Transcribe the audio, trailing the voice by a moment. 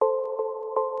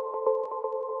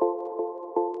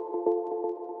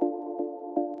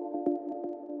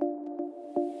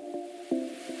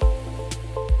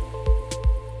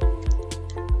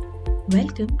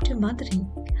Welcome to Mothering,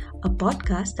 a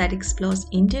podcast that explores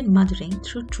Indian mothering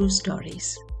through true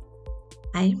stories.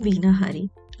 I am Veena Hari,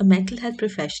 a mental health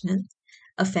professional,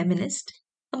 a feminist,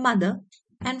 a mother,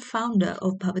 and founder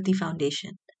of Bhavati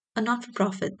Foundation, a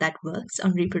not-for-profit that works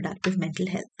on reproductive mental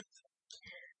health.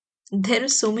 There are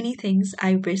so many things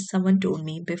I wish someone told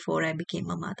me before I became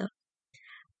a mother.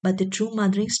 But the true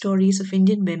mothering stories of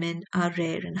Indian women are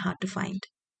rare and hard to find.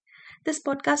 This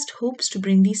podcast hopes to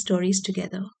bring these stories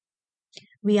together.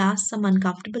 We ask some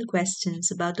uncomfortable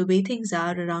questions about the way things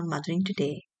are around mothering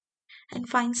today and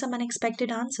find some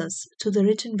unexpected answers to the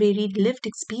rich and varied lived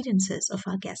experiences of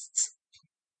our guests.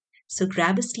 So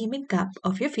grab a steaming cup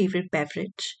of your favorite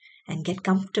beverage and get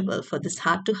comfortable for this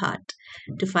heart to heart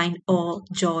to find awe,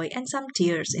 joy, and some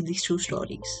tears in these true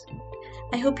stories.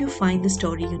 I hope you find the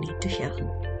story you need to hear.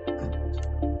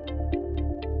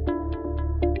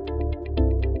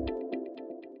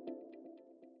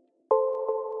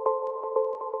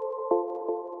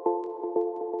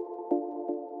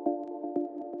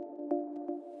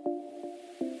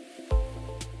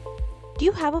 Do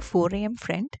you have a 4 a.m.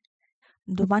 friend?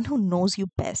 The one who knows you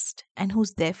best and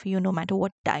who's there for you no matter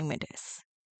what time it is.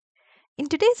 In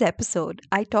today's episode,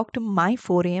 I talked to my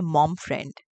 4 a.m. mom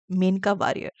friend, Menaka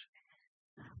Warrior.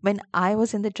 When I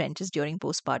was in the trenches during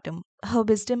postpartum, her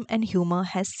wisdom and humor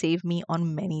has saved me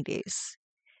on many days.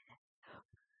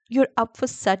 You're up for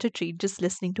such a treat just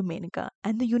listening to Menaka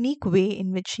and the unique way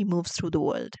in which she moves through the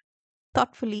world,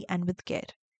 thoughtfully and with care.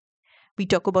 We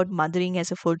talk about mothering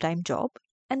as a full time job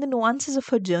and the nuances of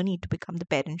her journey to become the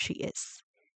parent she is.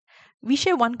 We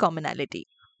share one commonality.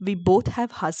 We both have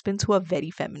husbands who are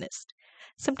very feminist,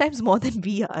 sometimes more than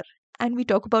we are, and we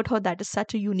talk about how that is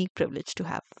such a unique privilege to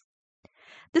have.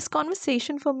 This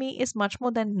conversation for me is much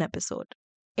more than an episode.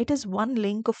 It is one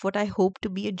link of what I hope to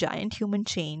be a giant human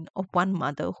chain of one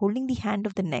mother holding the hand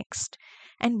of the next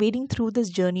and wading through this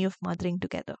journey of mothering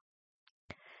together.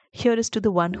 Here is to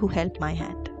the one who held my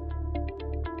hand.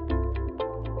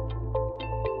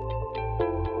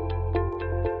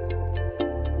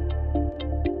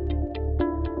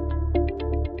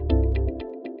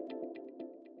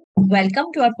 Welcome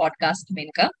to our podcast,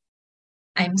 Menaka.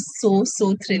 I'm so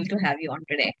thrilled to have you on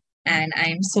today. And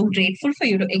I'm so grateful for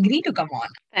you to agree to come on.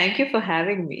 Thank you for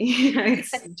having me.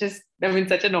 It's just,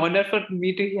 such an honor for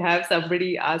me to have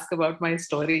somebody ask about my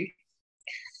story.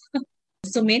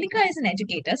 So, Menaka is an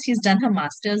educator. She's done her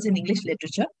master's in English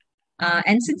literature.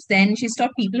 And since then, she's taught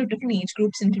people of different age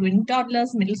groups, including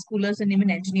toddlers, middle schoolers, and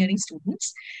even engineering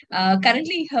students.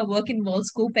 Currently, her work involves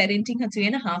co-parenting her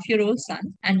 3.5-year-old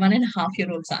son and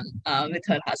 1.5-year-old son with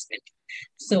her husband.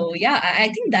 So yeah, I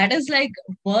think that is like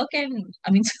work, and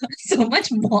so much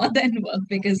more than work,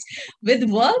 because with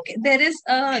work there is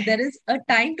a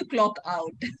time to clock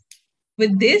out.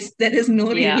 With this, there is no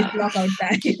really clock out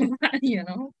time,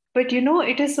 But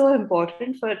it is so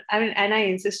important and I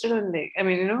insisted on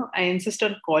I insist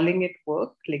on calling it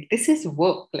work. Like, this is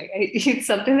work. Like, it's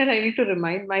something that I need to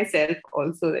remind myself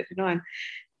also that, and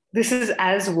this is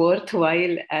as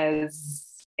worthwhile as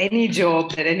any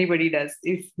job that anybody does,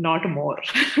 if not more.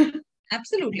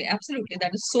 Absolutely.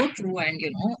 That is so true. And,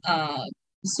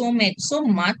 so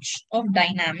much of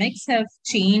dynamics have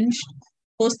changed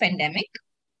post-pandemic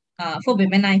for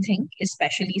women, I think,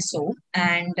 especially so.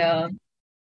 And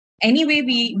anyway,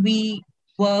 we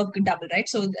work double, right?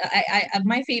 So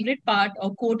my favorite part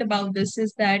or quote about this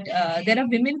is that there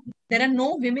are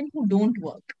no women who don't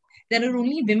work. There are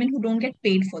only women who don't get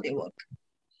paid for their work.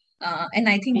 And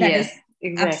I think that is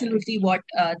absolutely what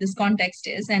this context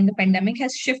is. And the pandemic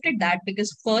has shifted that,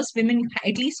 because first, women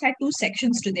at least had two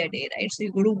sections to their day, right? So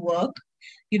you go to work,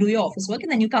 you do your office work,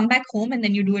 and then you come back home, and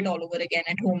then you do it all over again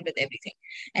at home with everything.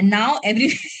 And now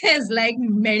everything is like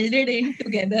melded in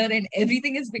together, and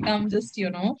everything has become just,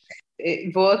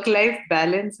 work-life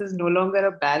balance is no longer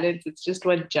a balance. It's just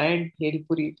one giant bhel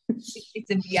puri.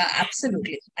 Yeah,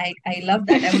 absolutely. I love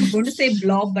that. I was going to say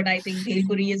blob, but I think bhel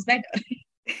puri is better.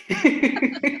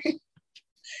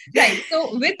 Right.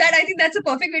 So with that, I think that's a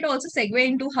perfect way to also segue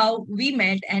into how we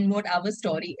met and what our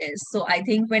story is. So I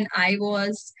think when I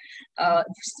was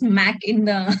smack in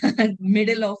the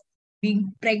middle of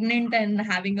being pregnant and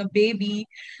having a baby,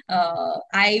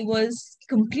 I was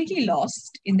completely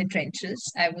lost in the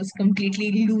trenches. I was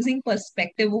completely losing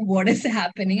perspective of what is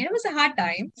happening. It was a hard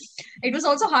time. It was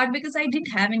also hard because I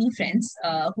didn't have any friends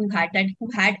who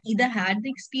had either had the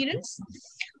experience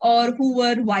or who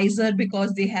were wiser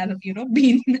because they have,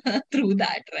 been through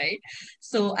that, right?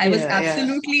 So I was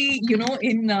absolutely,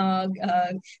 in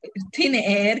thin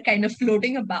air, kind of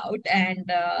floating about, and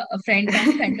a friend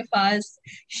of ours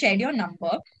shared your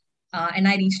number. and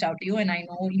I reached out to you, and I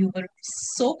know you were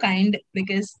so kind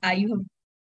because you have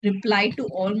replied to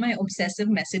all my obsessive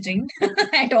messaging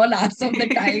at all hours of the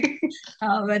time,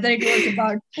 whether it was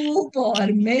about poop or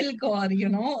milk or,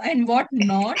 and what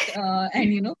not.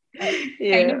 And, kind of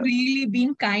Yeah. really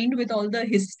being kind with all the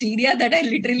hysteria that I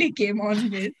literally came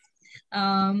on with.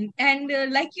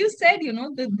 And like you said,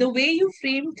 the way you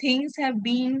frame things have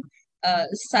been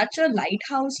such a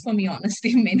lighthouse for me,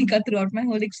 honestly, Menika, throughout my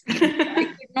whole experience. I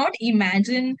could not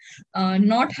imagine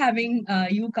not having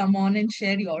you come on and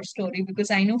share your story,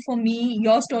 because I know for me,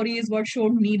 your story is what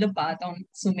showed me the path on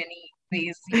so many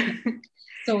ways.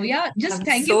 So yeah, just I'm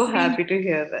thank you so for being. happy to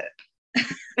hear that.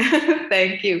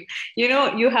 Thank you.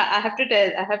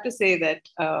 I have to say that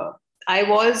I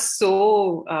was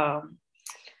so.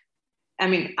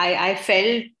 I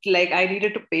felt like I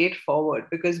needed to pay it forward,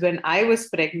 because when I was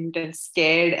pregnant and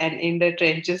scared and in the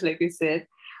trenches, like you said,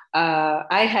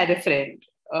 I had a friend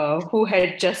who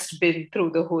had just been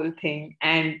through the whole thing.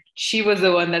 And she was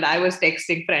the one that I was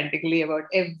texting frantically about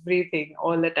everything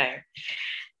all the time.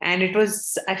 And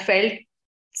I felt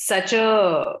such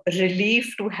a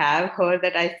relief to have her,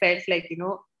 that I felt like,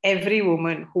 every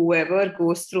woman, whoever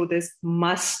goes through this,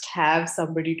 must have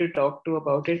somebody to talk to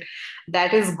about it,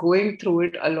 that is going through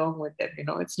it along with them.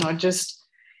 It's not just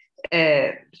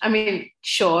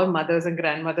sure, mothers and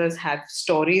grandmothers have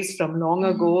stories from long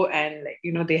ago, and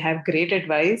they have great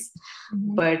advice.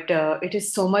 But it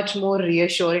is so much more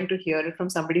reassuring to hear it from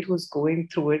somebody who's going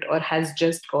through it or has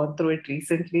just gone through it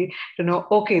recently, to know,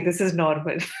 okay, this is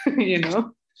normal. you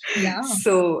know Yeah.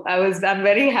 So I'm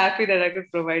very happy that I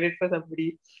could provide it for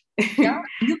somebody. Yeah,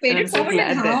 you paid And I'm it so forward,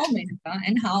 and glad how, that Menika,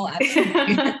 and how,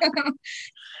 absolutely.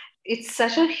 it's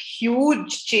such a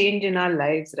huge change in our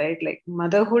lives, right? Like,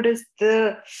 motherhood is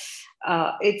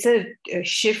it's a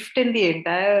shift in the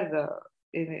entire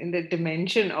in the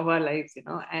dimension of our lives,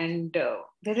 and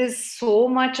there is so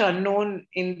much unknown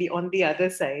on the other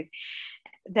side,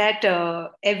 that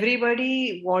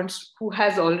everybody wants, who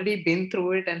has already been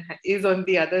through it and is on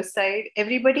the other side,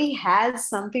 everybody has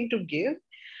something to give.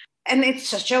 And it's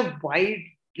such a wide,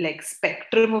 like,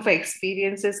 spectrum of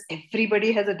experiences.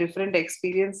 Everybody has a different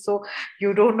experience, so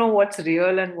you don't know what's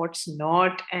real and what's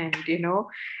not. And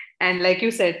like you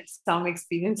said, some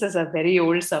experiences are very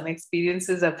old, some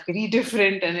experiences are very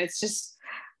different, and it's just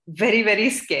very, very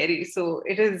scary. So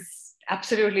it is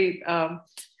absolutely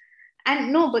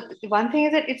and no, but one thing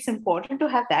is that it's important to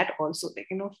have that also, like,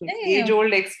 Yeah. age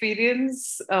old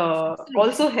experience Absolutely.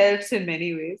 also helps in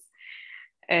many ways.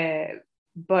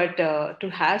 But to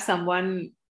have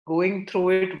someone going through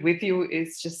it with you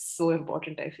is just so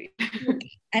important, I feel.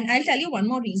 Absolutely. And I'll tell you one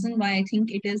more reason why I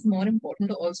think it is more important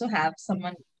to also have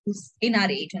someone who's in our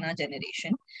age, in our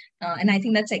generation. And I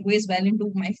think that segues well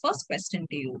into my first question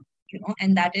to you,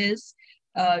 and that is,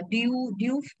 do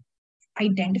you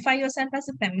identify yourself as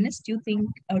a feminist? Do you think,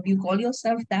 or do you call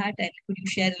yourself that? And could you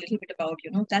share a little bit about,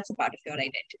 that's a part of your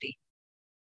identity?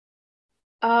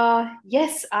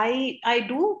 Yes, I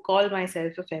do call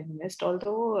myself a feminist,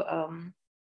 although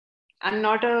I'm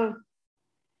not a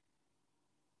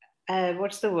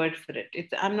what's the word for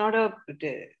it? I'm not a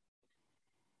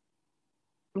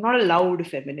loud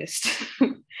feminist.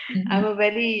 I'm a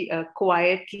very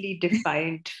quietly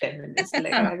defined feminist.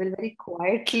 Like, I will very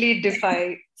quietly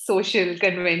defy social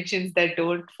conventions that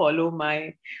don't follow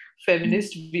my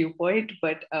feminist viewpoint.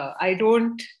 But I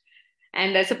don't,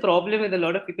 and that's a problem with a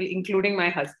lot of people, including my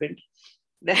husband.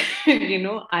 That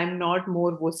I'm not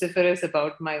more vociferous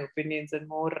about my opinions and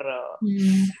more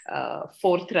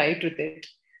forthright with it.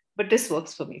 But this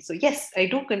works for me. So yes, I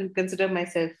do consider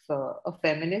myself a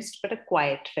feminist, but a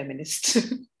quiet feminist.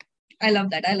 I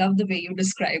love that. I love the way you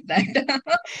describe that.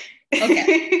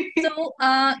 Okay. So,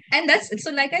 and that's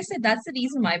so, like I said, that's the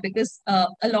reason why, because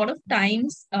a lot of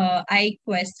times I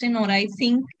question or I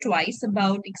think twice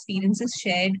about experiences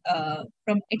shared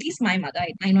from at least my mother.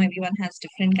 I know everyone has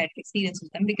different kind of experience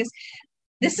with them, because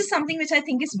this is something which I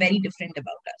think is very different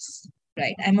about us,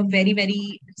 right? I'm a very,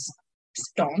 very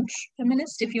staunch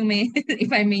feminist, if you may,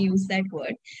 if I may use that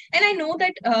word. And I know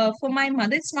that for my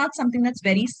mother, it's not something that's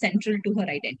very central to her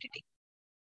identity.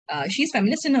 She's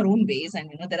feminist in her own ways, and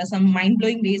there are some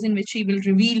mind-blowing ways in which she will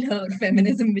reveal her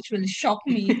feminism, which will shock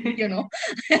me,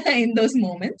 in those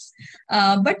moments.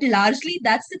 But largely,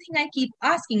 that's the thing I keep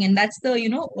asking, and that's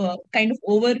the kind of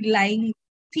overlying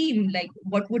theme. Like,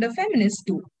 what would a feminist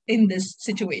do in this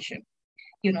situation?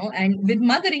 And with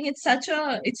mothering, it's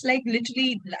like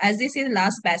literally, as they say, the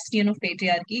last bastion of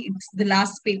patriarchy. It's the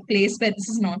last place where this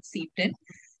is not seeped in.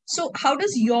 So how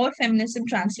does your feminism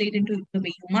translate into the way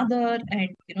you mother, and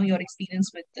your experience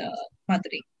with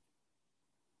mothering?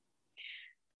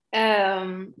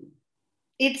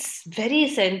 it's very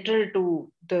central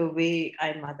to the way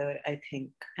I mother, I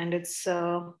think. And it's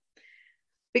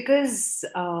because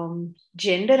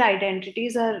gender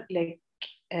identities are like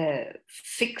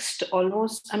fixed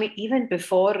almost. I mean, even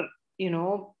before,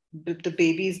 the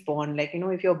baby is born, like,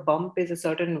 if your bump is a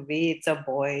certain way, it's a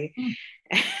boy.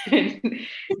 And,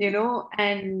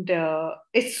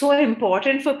 it's so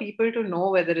important for people to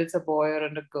know whether it's a boy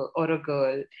or a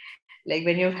girl. Like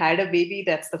when you've had a baby,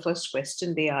 that's the first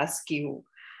question they ask you.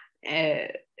 uh,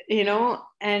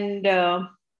 and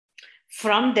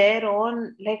from there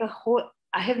on, like a whole,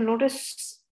 I have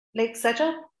noticed like such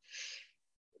a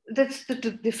that's the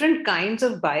different kinds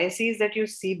of biases that you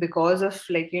see because of,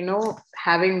 like,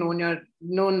 having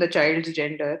known the child's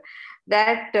gender,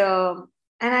 that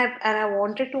and I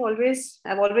wanted to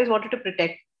I've always wanted to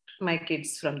protect my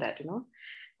kids from that.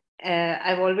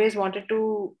 I've always wanted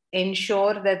to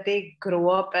ensure that they grow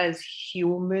up as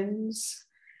humans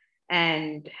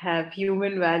and have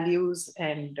human values,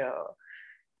 and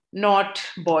not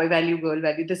boy value, girl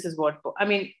value. This is what I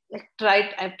mean. Like,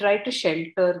 I've tried to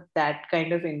shelter that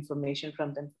kind of information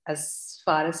from them as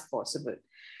far as possible.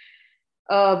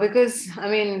 Because I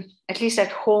mean, at least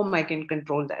at home, I can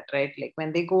control that, right? Like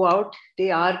when they go out,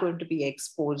 they are going to be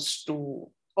exposed to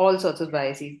all sorts of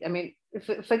biases. I mean,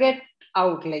 forget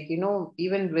out, like,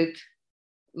 even with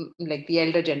like the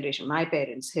elder generation, my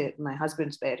parents, my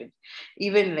husband's parents,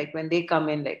 even like when they come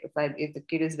in, like if the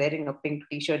kid is wearing a pink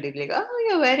t-shirt, they'll be like, oh,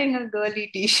 you're wearing a girly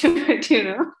t-shirt.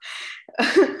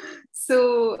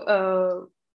 So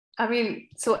I mean,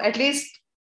 so at least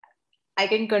I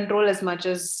can control as much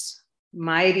as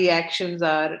my reactions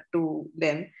are to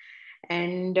them.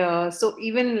 And so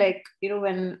even like,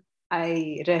 when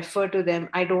I refer to them,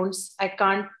 I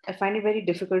find it very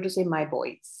difficult to say my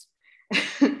boys.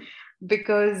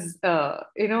 Because that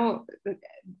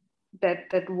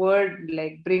word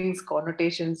like brings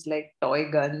connotations like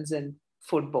toy guns and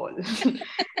football.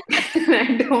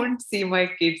 I don't see my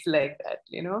kids like that.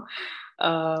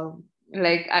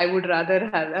 Like I would rather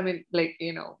have, I mean, like,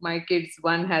 my kids,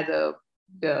 one has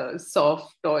the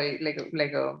soft toy, like a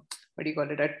what do you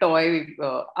call it, a toy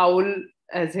owl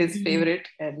as his favorite,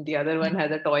 and the other one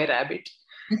has a toy rabbit.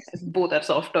 Both are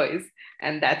soft toys,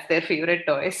 and that's their favorite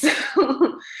toys.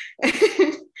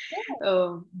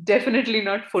 Definitely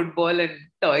not football and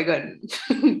toy gun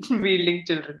wielding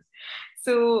children.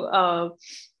 So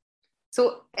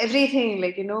so everything,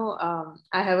 like,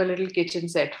 I have a little kitchen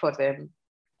set for them,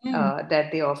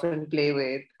 that they often play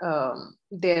with.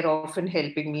 They're often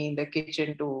helping me in the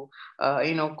kitchen to,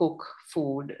 cook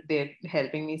food. They're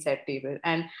helping me set table.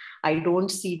 And I don't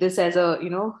see this as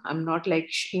I'm not like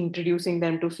introducing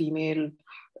them to female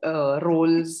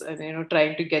roles and,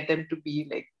 trying to get them to be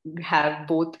like, have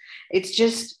both. It's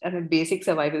just, I mean, basic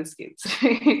survival skills.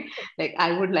 Like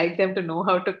I would like them to know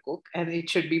how to cook, and it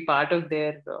should be part of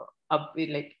their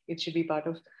like it should be part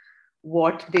of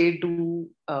what they do.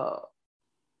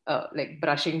 Like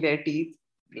brushing their teeth,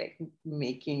 like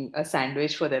making a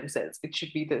sandwich for themselves. It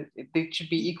should be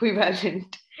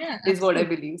equivalent. Yeah, Is what I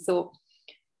absolutely. believe. So,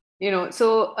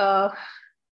 so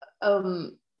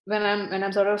when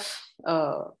I'm sort of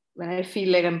when I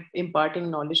feel like I'm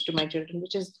imparting knowledge to my children,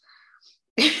 which is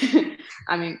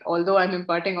I mean, although I'm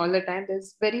imparting all the time,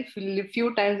 there's very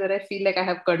few times that I feel like I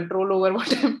have control over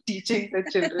what I'm teaching the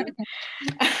children.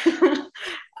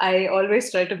 I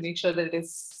always try to make sure that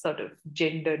it's sort of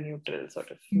gender neutral, sort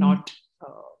of not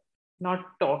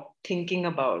thinking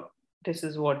about this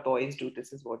is what boys do,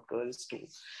 this is what girls do.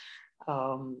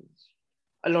 Um,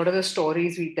 a lot of the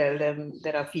stories we tell them,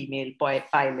 there are female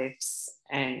pilots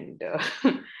and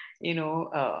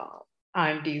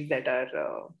aunties that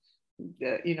are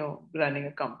running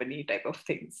a company type of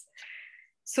things.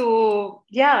 So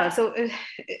yeah, so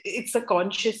it's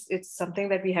something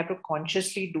that we have to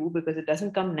consciously do, because it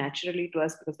doesn't come naturally to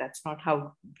us, because that's not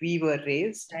how we were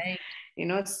raised. Right.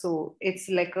 So it's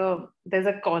like there's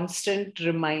a constant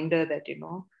reminder that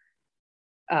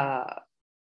uh,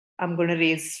 I'm going to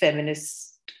raise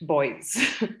feminist boys.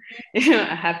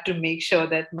 I have to make sure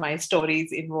that my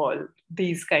stories involve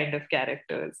these kind of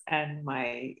characters, and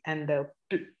the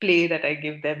play that I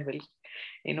give them will,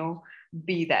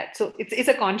 be that. So it's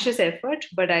a conscious effort,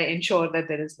 but I ensure that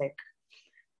there is like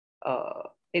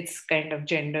it's kind of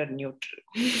gender neutral.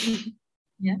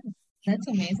 Yeah, that's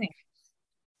amazing.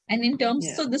 And in terms,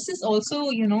 Yeah. so this is also,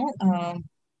 in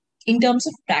terms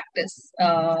of practice,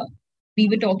 we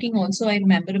were talking also, I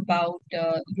remember, about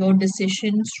your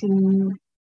decision through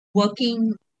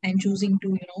working and choosing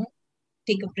to,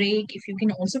 take a break. If you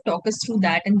can also talk us through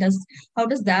that, and how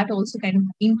does that also kind of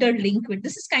interlink with,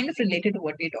 this is kind of related to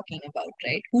what we're talking about,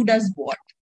 right? Who does what?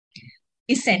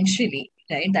 essentially,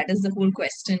 right? That is the whole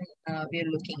question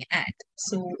we're looking at.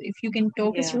 So if you can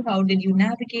talk us Yeah. through how did you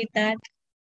navigate that?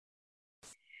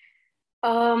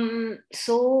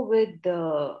 So with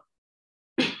the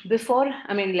before,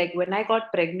 I mean, like when I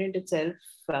got pregnant itself,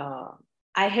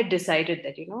 I had decided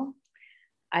that,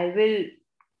 I will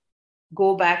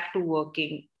go back to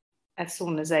working as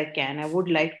soon as I can. I would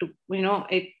like to,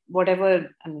 whatever,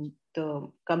 I mean, the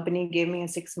company gave me a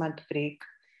 6-month break,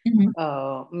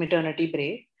 Mhm. maternity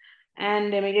break.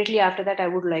 And immediately after that, I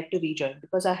would like to rejoin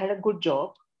because I had a good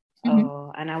job,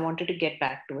 Mhm. and I wanted to get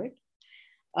back to it.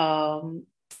 Um,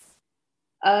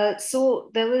 so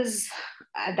there was,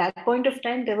 at that point of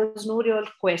time, there was no real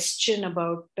question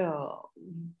about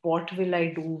what will I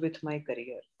do with my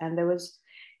career. And there was,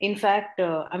 in fact,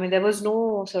 I mean, there was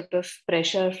no sort of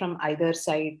pressure from either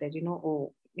side that,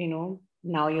 oh,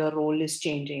 now your role is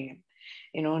changing.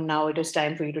 Now it is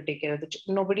time for you to take care of the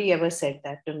nobody ever said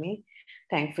that to me,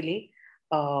 thankfully.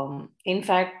 In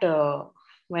fact,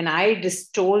 when I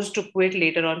just chose to quit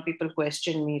later on, people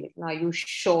questioned me, like, are you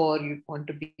sure you want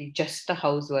to be just a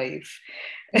housewife?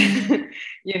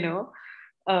 you know.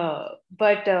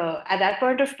 But at that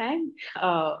point of time,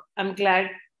 I'm glad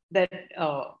that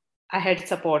I had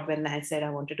support when I said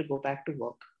I wanted to go back to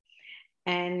work.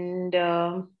 And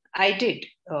I did.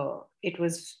 It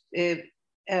was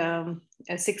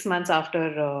 6 months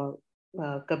after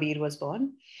Kabir was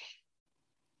born.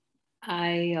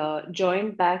 I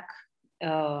joined back,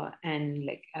 and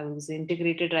like I was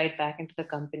integrated right back into the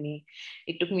company.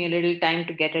 It took me a little time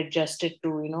to get adjusted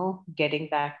to getting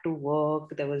back to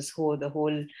work. There was the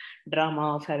whole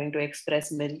drama of having to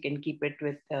express milk and keep it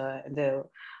with the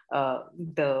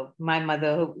my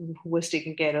mother who was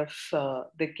taking care of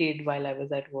the kid while I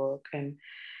was at work, and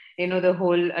the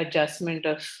whole adjustment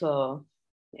of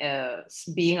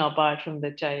being apart from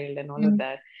the child and all of Mm.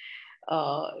 that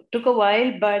took a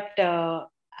while, but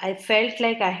I felt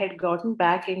like I had gotten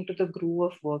back into the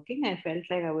groove of working. I felt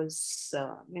like I was,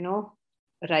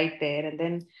 right there. And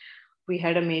then we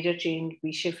had a major change.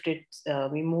 We shifted,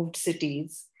 we moved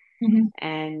cities, Mhm.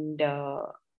 and uh,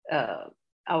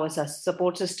 our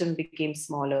support system became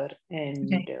smaller,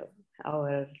 Right. and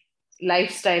our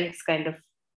lifestyles kind of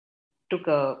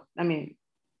I mean,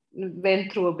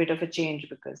 went through a bit of a change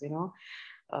because,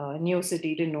 new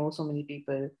city, didn't know so many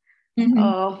people. Mhm.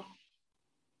 Uh,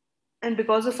 and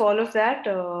because of all of that,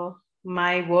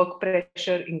 my work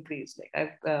pressure increased.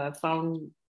 Like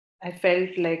I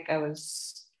felt like I was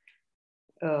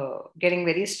getting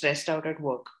very stressed out at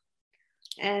work.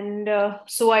 And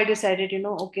so I decided,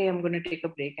 okay, I'm going to take a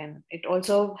break. And it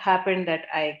also happened that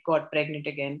I got pregnant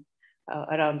again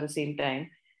around the same time.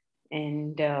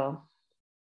 And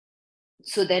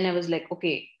so then I was like,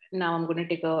 okay, now I'm going to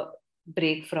take a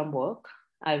break from work.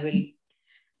 I will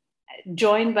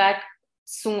join back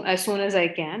soon as I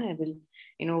can. I will,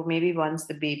 maybe once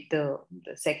the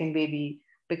second baby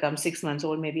becomes 6 months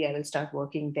old, maybe I will start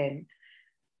working then.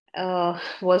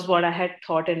 Was what I had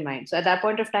thought in mind. So at that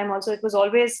point of time, also it was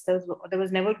always there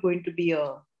was never going to be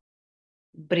a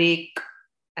break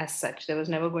as such. There was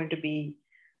never going to be,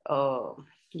 uh,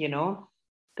 you know,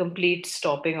 complete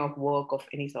stopping of work of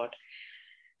any sort.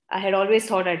 I had always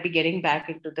thought I'd be getting back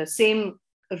into the same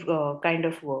kind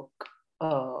of work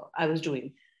I was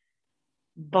doing.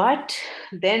 But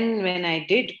then when I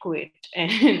did quit,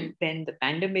 and then the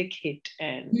pandemic hit,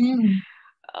 and Mm.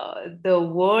 the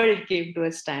world came to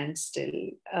a standstill,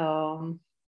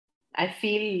 I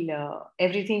feel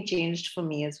everything changed for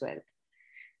me as well.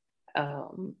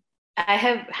 I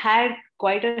have had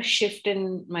quite a shift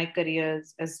in my career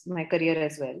as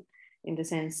well, in the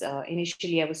sense,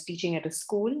 initially I was teaching at a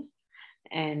school,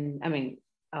 and I mean,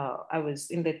 I was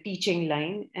in the teaching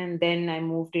line, and then I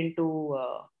moved into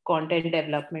content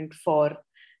development for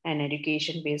an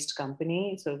education based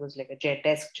company. So it was like a jet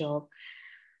desk job.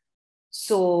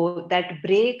 So that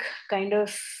break kind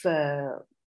of,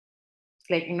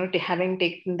 like, having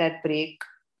taken that break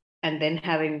and then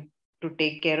having to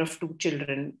take care of two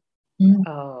children, Mm.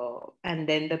 and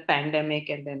then the pandemic,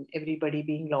 and then everybody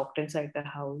being locked inside the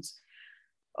house,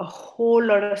 a whole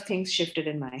lot of things shifted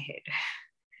in my head.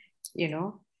 you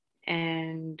know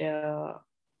and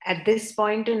at this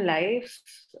point in life,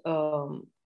 um,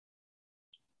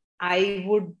 I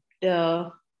would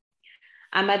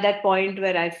I'm at that point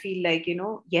where I feel like,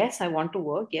 yes, I want to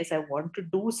work, yes, I want to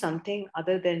do something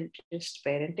other than just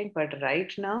parenting, but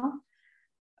right now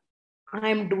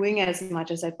I'm doing as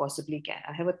much as I possibly can.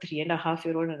 I have a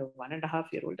 3.5-year-old and a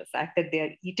 1.5-year-old. The fact that they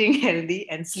are eating healthy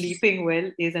and sleeping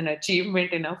well is an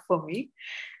achievement enough for me.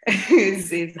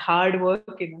 is hard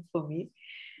work enough for me.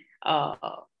 uh,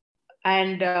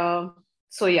 and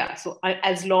So yeah, so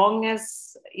as long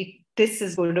as this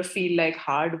is going to feel like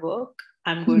hard work,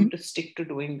 I'm going to stick to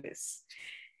doing this.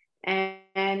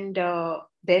 And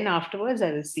then afterwards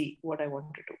I will see what I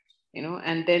want to do,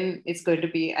 and then it's going to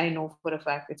be, I know for a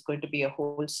fact it's going to be a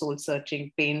whole soul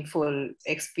searching, painful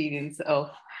experience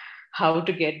of how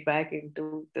to get back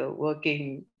into the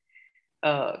working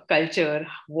culture,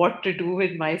 what to do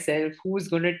with myself, who's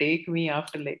going to take me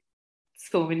after like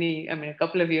so many, I mean, a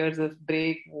couple of years of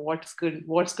break, what's going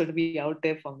to be out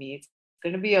there for me. It's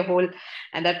going to be a whole,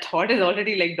 and that thought is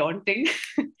already like daunting.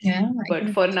 Yeah,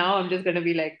 But for now I'm just going to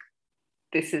be like,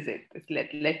 this is it.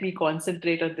 Let me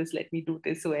concentrate on this, let me do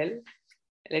this well,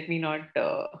 let me not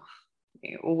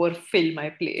overfill my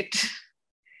plate.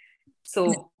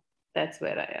 So that's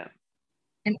where I am.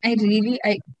 And I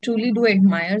truly do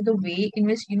admire the way in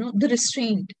which, the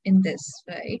restraint in this,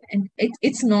 right? And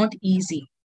it's not easy,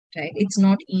 right? It's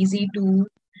not easy to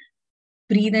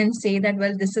breathe and say that,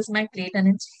 well, this is my plate and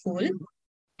it's full.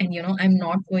 And, I'm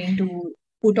not going to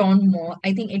put on more.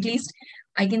 I think at least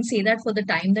I can say that for the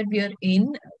time that we are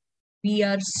in, we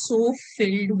are so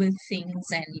filled with things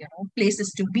and,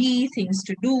 places to be, things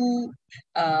to do.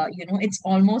 It's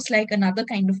almost like another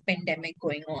kind of pandemic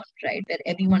going on, right? Where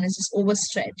everyone is just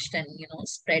overstretched and,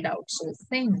 spread out so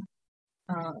thin.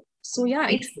 So yeah,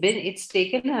 It's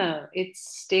taken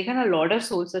a lot of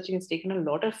soul searching, it's taken a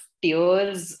lot of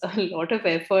tears, a lot of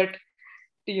effort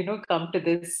to, come to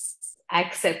this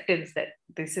acceptance that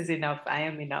this is enough, I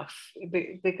am enough.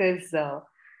 Because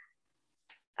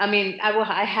I mean,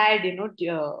 I had,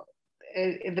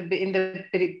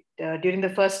 during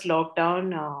the first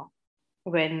lockdown,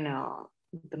 when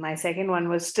my second one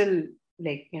was still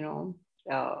like,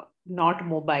 not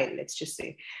mobile, let's just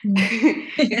say.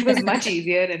 It was much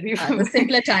easier, and the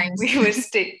simpler times. we were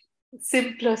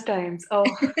simpler times. Oh,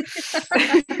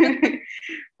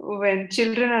 when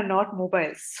children are not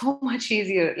mobile, so much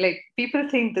easier. Like, people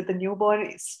think that the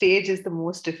newborn stage is the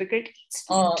most difficult.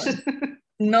 Oh,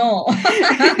 no.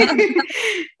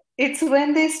 It's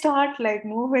when they start like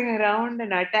moving around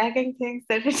and attacking things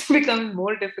that it becomes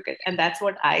more difficult. And that's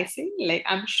what I see. Like,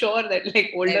 I'm sure that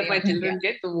like older my children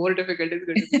get, the more difficult it's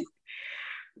going to be.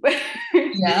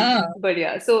 Yeah. But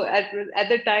yeah, so at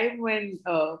the time when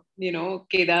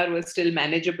Kedar was still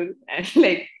manageable and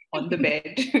like on the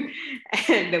bed,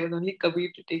 and there was only Kabir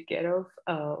to take care of,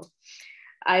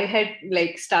 I had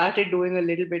like started doing a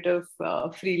little bit of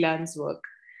freelance work.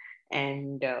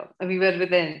 And we were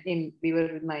with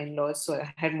my in-laws, so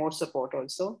I had more support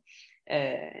also.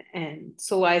 And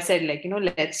so I said, like,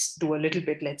 let's do a little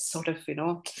bit, let's sort of,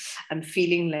 I'm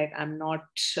feeling like I'm not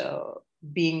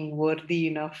being worthy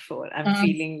enough, or I'm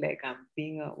feeling like I'm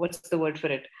being what's the word for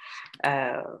it,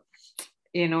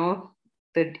 you know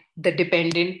the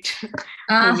dependent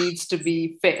who needs to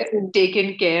be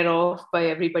taken care of by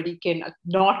everybody,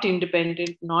 not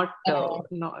independent, not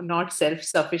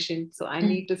self-sufficient. So I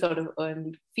need to sort of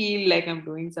feel like I'm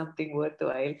doing something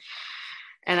worthwhile.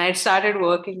 And I started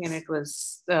working, and it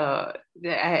was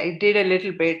I did a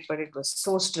little bit, but it was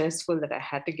so stressful that I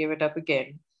had to give it up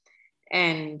again.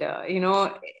 And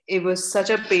it was such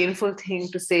a painful thing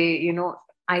to say,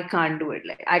 I can't do it.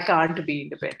 Like, I can't be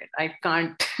independent. I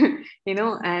can't,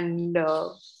 and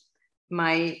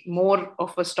my more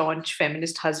of a staunch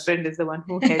feminist husband is the one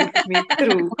who helped me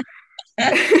through.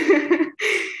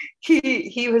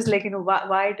 He was like,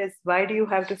 why do you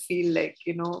have to feel like,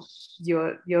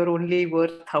 you're only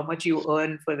worth how much you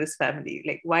earn for this family?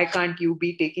 Like, why can't you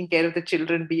be taking care of the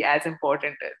children be as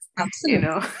important as, Absolutely.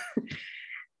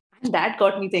 And that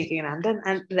got me thinking, and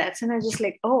that's when I just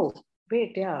like, oh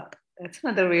wait, yeah, that's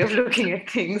another way of looking at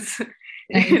things.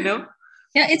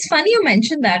 Yeah, it's funny you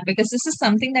mentioned that, because this is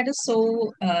something that is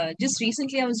so, just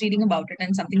recently I was reading about it,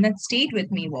 and something that stayed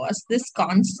with me was this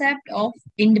concept of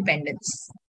independence,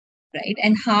 right?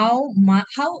 And how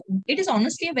it is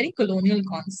honestly a very colonial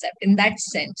concept in that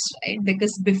sense, right?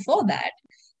 Because before that,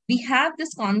 we have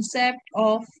this concept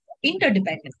of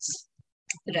interdependence,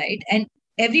 right? And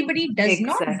everybody does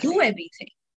not do everything.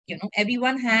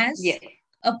 Everyone has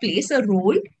a place, a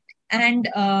role. And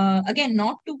again,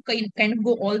 not to kind of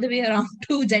go all the way around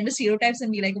to gender stereotypes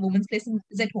and be like a woman's place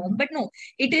is at home, but no,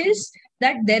 it is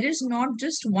that there is not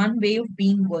just one way of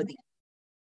being worthy,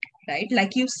 right?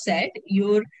 Like you said,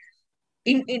 you're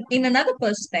in another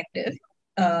perspective,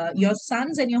 your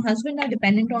sons and your husband are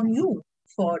dependent on you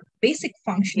for basic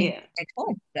functioning at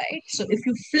home, right? So if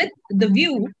you flip the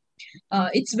view,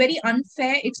 it's very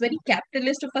unfair, it's very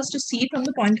capitalist of us to see it from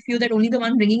the point of view that only the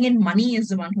one bringing in money is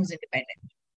the one who's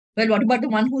independent. Well, what about the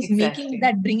one who's making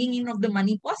that bringing in of the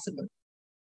money possible?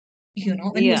 And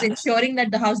who's ensuring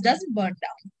that the house doesn't burn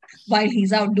down while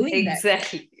he's out doing that.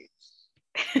 Exactly.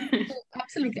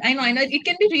 Absolutely. I know. It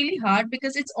can be really hard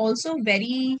because it's also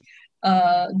very,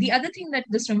 the other thing that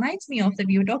this reminds me of that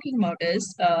we were talking about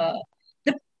is the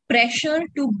pressure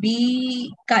to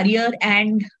be career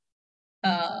and,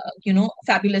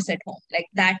 fabulous at home. Like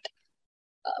that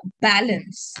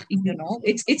balance,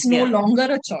 it's no Yeah. longer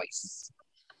a choice,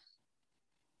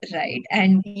 right?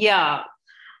 And Yeah.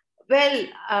 Well,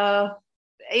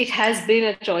 it has been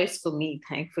a choice for me,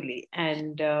 thankfully,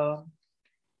 I'm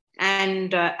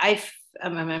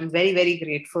very, very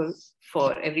grateful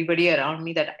for everybody around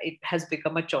me that it has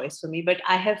become a choice for me. But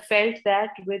I have felt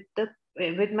that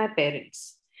with my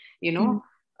parents, you mm, know,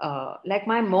 like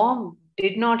my mom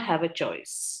did not have a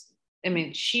choice. I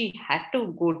mean, she had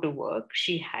to go to work,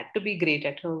 she had to be great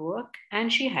at her work,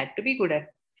 and she had to be good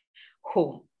at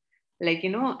home.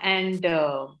 And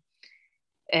uh,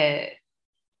 I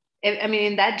mean,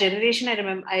 in that generation,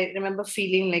 I remember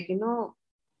feeling like,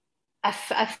 I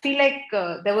feel like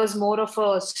there was more of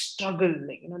a struggle,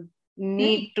 like, mm,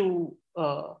 need to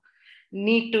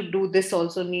need to do this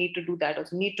also, need to do that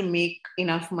also, need to make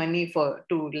enough money for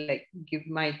to like give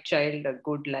my child a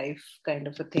good life, kind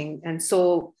of a thing. And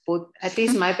so both, at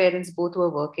least my parents both were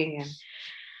working, and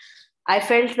I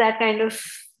felt that kind of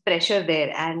pressure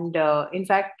there. And in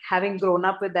fact, having grown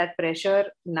up with that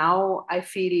pressure, now I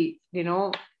feel,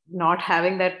 not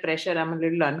having that pressure, I'm a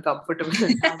little uncomfortable.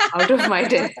 I'm out of my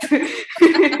depth.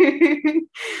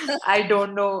 I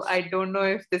don't know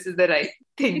if this is the right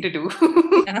thing to do.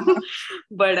 yeah.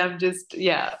 But I'm just,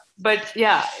 yeah. But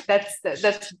yeah,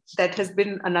 that has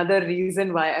been another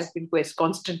reason why I've been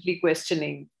constantly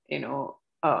questioning,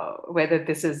 whether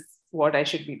this is what I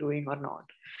should be doing or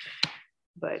not.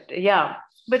 But yeah,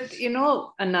 but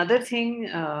another thing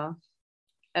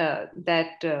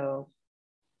that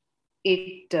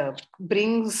it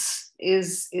brings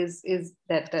is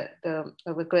that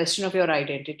the question of your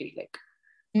identity, like,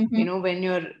 Mhm.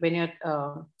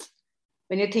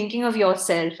 when you're thinking of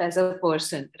yourself as a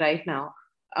person right now,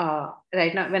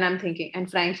 when I'm thinking, and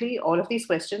frankly, all of these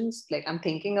questions, like, I'm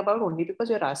thinking about only because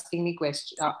you're asking me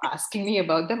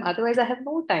about them. Otherwise, I have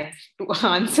no time to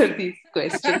answer these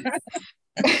questions.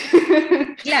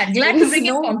 There Glad to is bring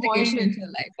in no point complication in. into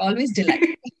your life. Always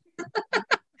delight.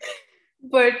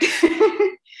 But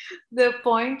the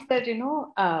point that,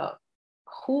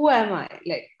 who am I,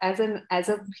 like, as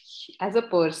a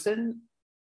person.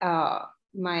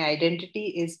 My identity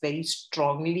is very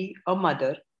strongly a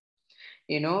mother,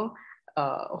 you know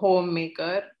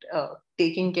homemaker,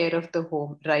 taking care of the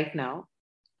home right now.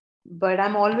 But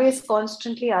I'm always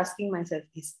constantly asking myself,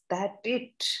 is that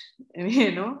it?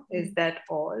 Is that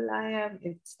all I am?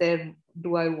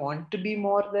 Do I want to be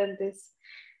more than this?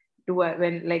 Do I,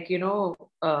 when, like,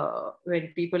 when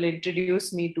people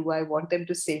introduce me, do I want them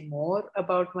to say more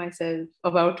about myself,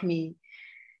 about me?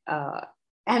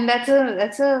 And that's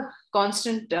a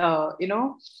constant, that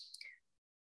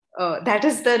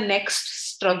is the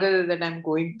next struggle that I'm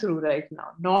going through right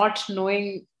now, not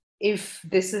knowing if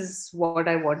this is what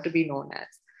I want to be known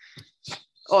as,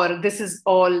 or this is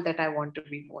all that I want to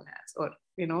be known as, or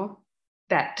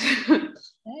that.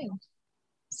 Right.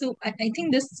 So I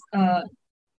think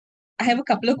I have a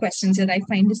couple of questions that I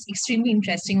find this extremely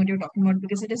interesting what you're talking about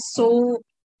because it is so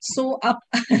up,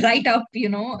 right up,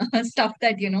 stuff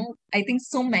that, I think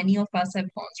so many of us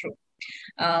have gone through.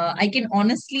 I can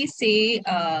honestly say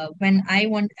when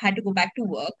had to go back to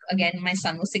work again, my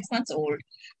son was 6 months old.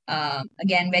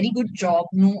 Again, very good job,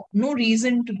 no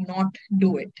reason to not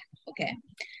do it. Okay,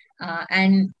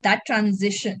 and that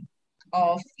transition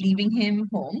of leaving him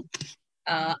home,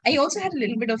 I also had a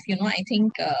little bit of, I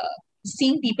think,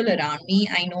 seeing people around me.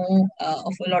 I know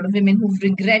of a lot of women who've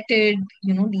regretted,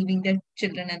 leaving their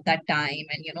children at that time,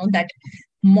 and that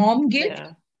mom guilt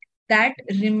Yeah. that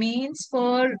remains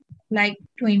for like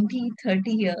 20,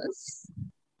 30 years,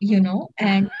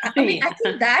 and I mean, I Yeah.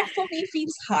 think that for me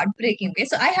feels heartbreaking. Okay,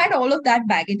 so I had all of that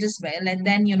baggage as well, and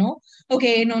then,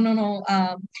 okay, no,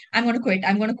 I'm going to quit,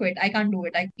 I can't do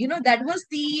it. Like, that was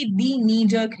the knee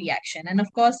jerk reaction. And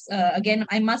of course, again,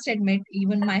 I must admit,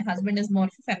 even my husband is more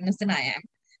of a feminist than I am.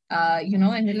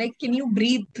 And you're like, can you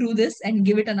breathe through this and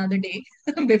give it another day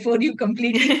before you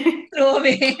completely throw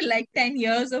away like 10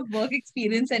 years of work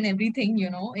experience and everything,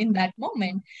 in that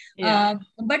moment. Yeah.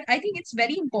 But I think it's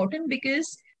very important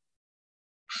because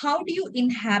how do you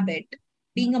inhabit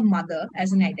being a mother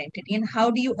as an identity, and how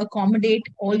do you accommodate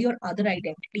all your other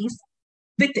identities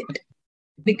with it?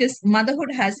 Because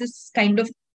motherhood has this kind of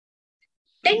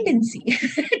tendency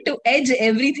to edge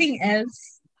everything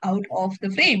else out of the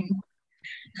frame,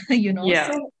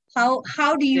 Yeah. So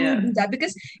How do you Yeah. do that?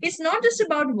 Because it's not just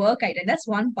about work identity. That's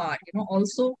one part,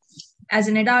 also as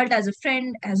an adult, as a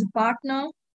friend, as a partner,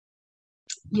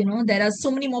 there are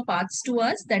so many more parts to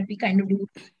us that we kind of do.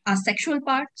 Our sexual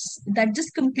parts that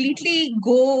just completely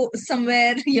go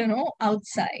somewhere,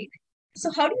 outside.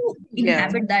 So how do you Yeah.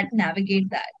 inhabit that, navigate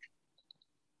that?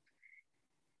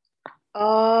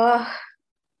 Uh,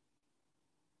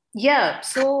 yeah.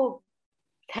 So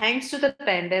thanks to the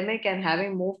pandemic and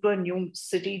having moved to a new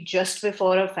city just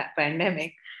before a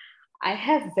pandemic, I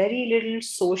have very little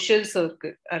social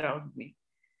circle around me,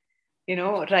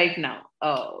 right now.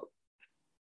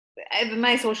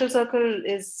 My social circle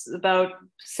is about,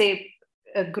 say,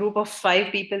 a group of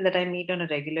 5 people that I meet on a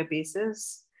regular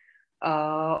basis,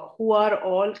 who are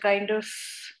all kind of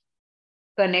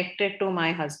connected to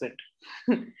my husband,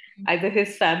 either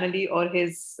his family or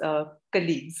his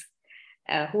colleagues,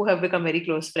 who have become very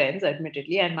close friends,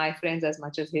 admittedly, and my friends as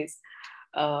much as his.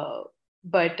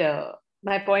 But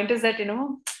my point is that,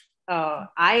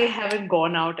 I haven't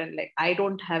gone out, and like I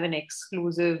don't have an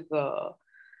exclusive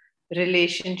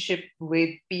relationship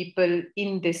with people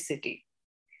in this city.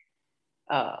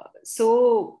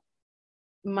 So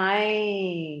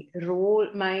my role,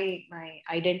 my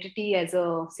identity as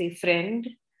a, say, friend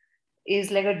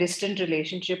is like a distant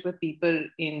relationship with people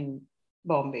in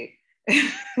Bombay,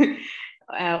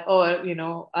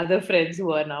 or other friends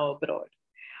who are now abroad,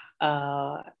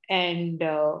 and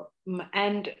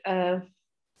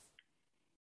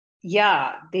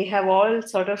yeah, they have all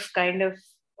sort of kind of,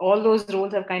 all those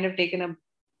roles have kind of taken a,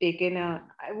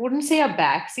 I wouldn't say a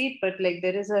backseat, but like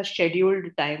there is a scheduled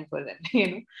time for them.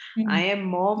 I am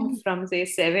mom from, say,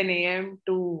 7 a.m.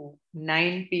 to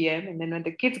 9 p.m., and then when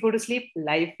the kids go to sleep,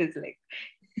 life is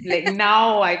like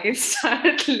now I can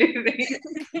start living.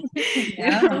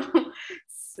 Yeah.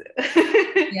 So,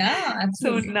 Yeah, so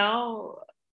absolutely. now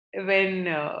when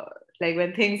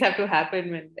when things have to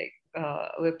happen, when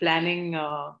we're planning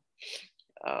uh,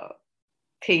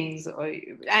 things,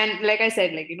 and like I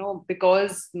said,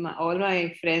 because all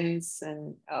my friends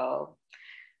and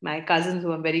my cousins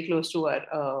who I'm very close to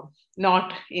are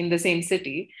not in the same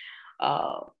city,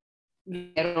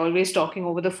 we are always talking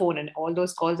over the phone, and all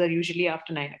those calls are usually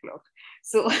after 9 o'clock.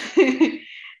 So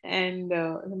and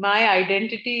my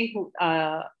identity,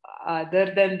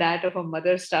 other than that of a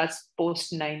mother, starts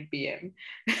post 9 p.m.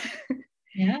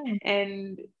 Yeah.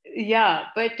 And yeah,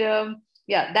 but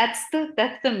yeah, that's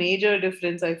the major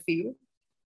difference I feel.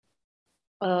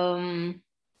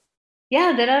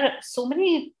 Yeah, there are so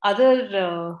many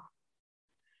other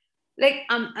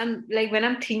I'm like, when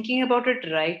I'm thinking about it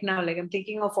right now, like I'm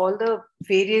thinking of all the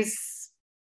various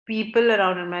people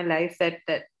around in my life that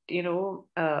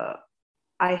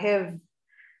I have,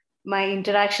 my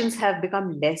interactions have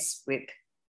become less with,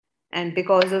 and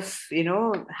because of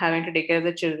having to take care of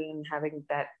the children, having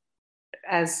that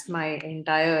as my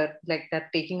entire, like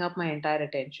that taking up my entire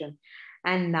attention.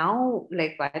 And now,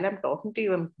 like while I'm talking to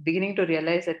you, I'm beginning to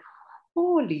realize that,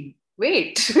 holy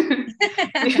wait,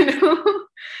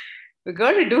 we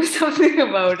got to do something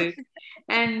about it.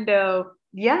 And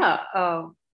yeah,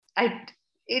 I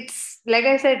it's like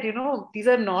I said, these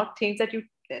are not things that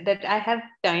I have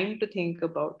time to think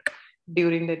about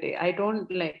during the day. I don't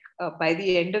like, by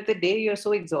the end of the day, you're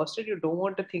so exhausted, you don't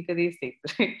want to think of these things,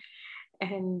 right?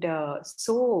 And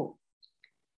so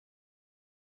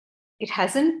it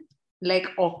hasn't like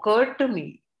occurred to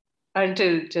me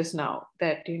until just now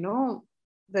that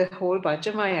the whole bunch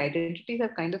of my identities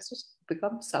have kind of just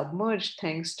become submerged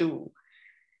thanks to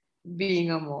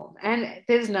being a mom. And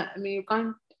there's not, I mean, you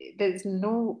can't, there's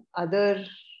no other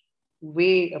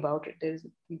way about it.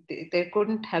 There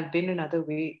couldn't have been another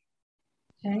way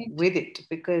Right. with it,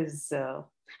 because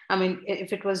I mean,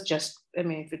 if it was just, I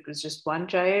mean, if it was just one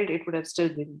child, it would have still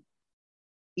been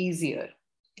easier.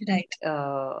 Right.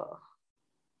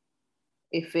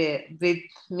 If it, with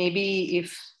maybe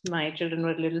if my children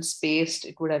were a little spaced,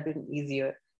 it would have been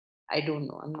easier. I don't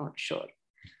know, I'm not sure.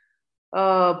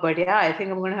 But yeah, I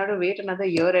think I'm going to have to wait another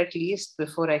year at least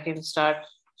before I can start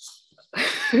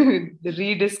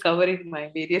rediscovering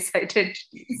my various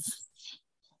identities.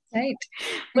 Right.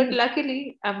 But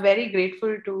luckily, I'm very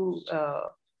grateful to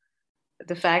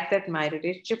the fact that my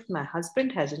relationship with my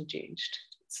husband hasn't changed.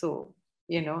 So,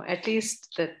 at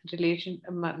least the relation,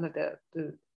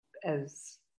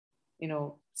 as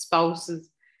spouses,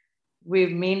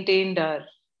 we've maintained our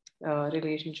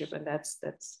relationship, and that's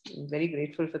I'm very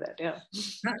grateful for that. Yeah,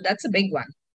 That's a big one.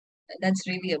 That's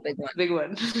really a big one. big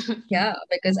one. Yeah,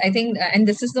 because I think, and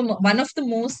this is one of the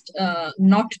most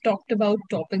not talked about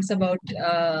topics about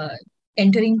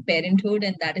entering parenthood,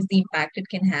 and that is the impact it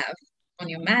can have on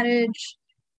your marriage,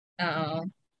 uh,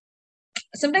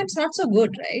 sometimes not so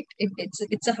good, right?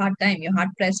 It's a hard time. You're hard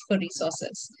pressed for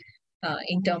resources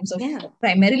in terms of Yeah,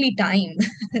 primarily time,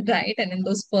 right? And in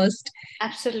those first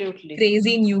absolutely.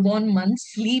 crazy newborn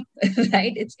months, sleep,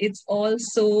 right? It's all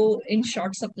so in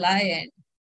short supply, and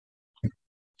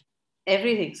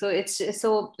Everything. So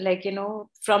so like,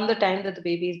 from the time that the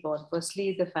baby is born,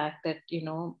 firstly, the fact that,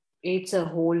 it's a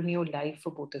whole new life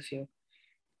for both of you.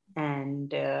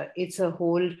 And it's a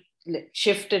whole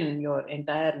shift in your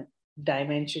entire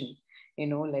dimension.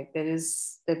 Like, there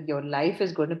is that your life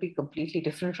is going to be completely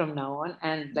different from now on.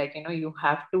 And like, you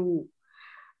have to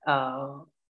uh,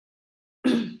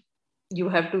 you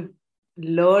have to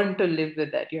learn to live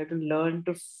with that. You have to learn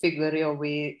to figure your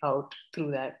way out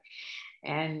through that.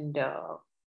 And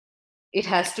it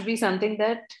has to be something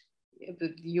that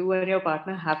you and your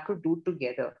partner have to do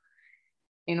together,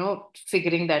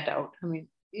 figuring that out. I mean,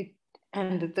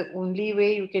 and the only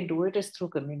way you can do it is through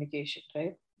communication,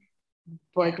 right? yeah.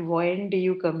 But when do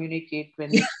you communicate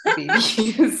when the baby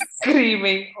is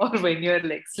screaming, or when you're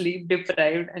like sleep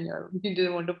deprived and you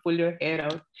just want to pull your hair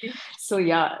out? So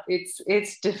yeah,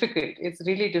 it's difficult. It's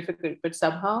really difficult. But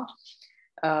somehow,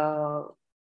 uh,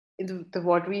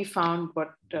 what we found,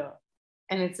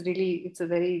 and it's a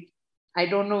very, I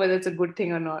don't know whether it's a good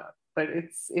thing or not, but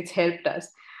it's helped us.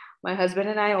 My husband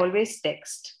and I always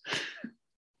text.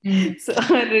 Mm. So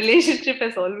our relationship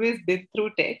has always been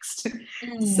through text.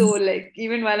 So Mm. like,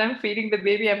 even while I'm feeding the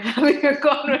baby, I'm having a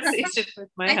conversation with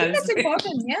my I think that's husband.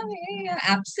 important. Yeah, yeah, yeah,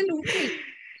 absolutely,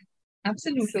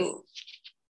 absolutely. So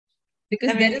Because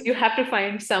I there mean, is, you have to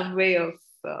find some way of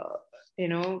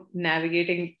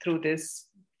navigating through this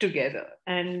together.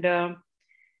 And the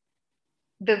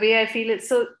way I feel it,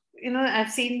 so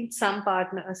I've seen some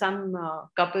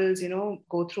couples,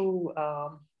 go through uh,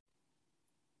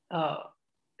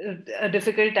 a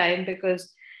difficult time,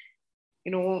 because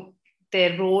you know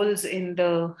their roles in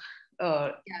yeah,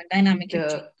 dynamically the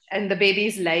changed. and the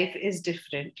baby's life is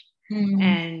different. Mm.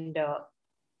 And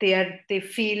they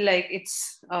feel like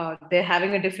they're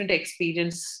having a different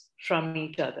experience from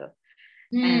each other.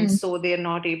 And Mm. so they're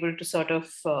not able to sort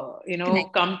of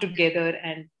Connect. come together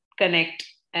and connect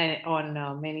on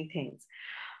many things.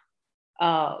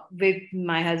 With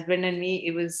my husband and me,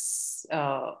 it was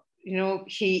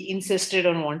he insisted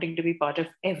on wanting to be part of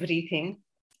everything,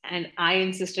 and I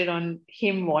insisted on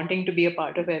him wanting to be a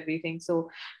part of everything. So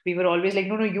we were always like,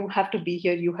 no, no, you have to be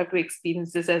here, you have to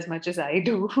experience this as much as I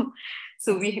do.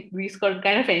 So Yes. we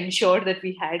kind of ensured that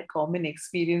we had common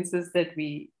experiences that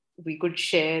we could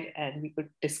share and we could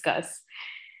discuss.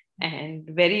 And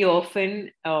very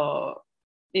often,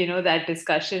 that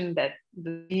discussion, that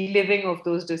the reliving of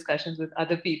those discussions with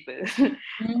other people,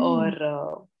 or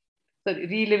Mm.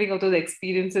 reliving of those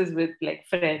experiences with like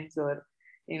friends, or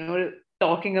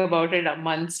talking about it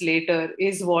months later,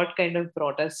 is what kind of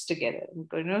brought us together,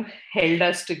 held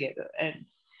us together. And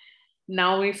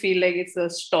now we feel like it's a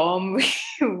storm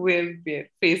we're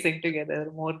facing together,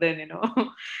 more than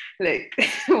like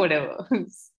whatever.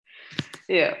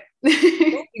 Yeah.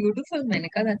 So beautiful,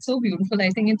 Menaka. That's so beautiful. I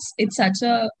think it's such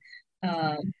a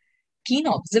uh, keen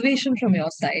observation from your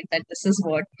side that this is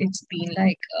what it's been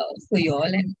like for you all.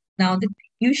 And now that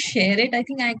you share it, I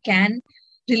think I can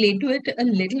relate to it a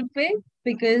little bit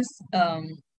because,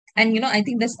 and I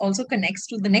think this also connects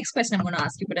to the next question I'm going to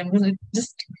ask you. But I'm going to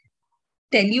just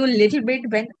tell you a little bit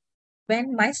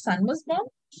when my son was born.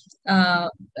 Uh,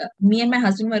 Me and my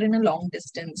husband were in a long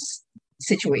distance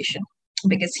situation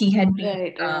because he had been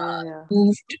Right. Yeah.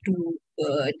 moved to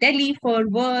Delhi for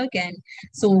work. And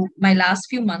so my last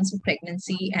few months of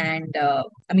pregnancy, and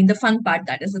I mean, the fun part,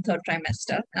 that is the third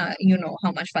trimester, you know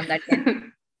how much fun that can be.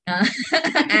 Yeah.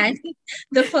 Uh, and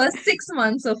the first 6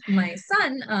 months of my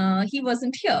son, he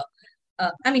wasn't here.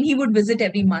 I mean, he would visit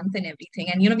every month and everything.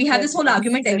 And, we have this whole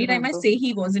argument I every time I remember. say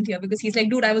he wasn't here because he's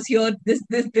like, dude, I was here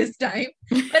this time.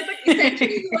 But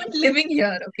essentially, you weren't living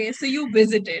here. Okay. So you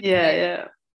visited, Yeah, right? yeah.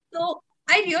 So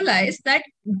I realized that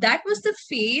that was the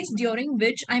phase during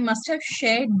which I must have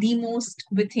shared the most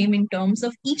with him in terms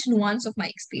of each nuance of my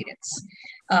experience.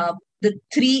 The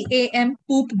 3 a.m.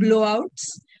 poop blowouts,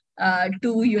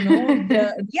 to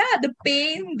the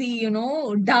pain,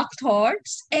 the dark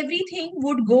thoughts, everything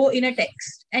would go in a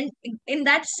text. And in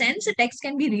that sense, a text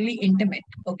can be really intimate,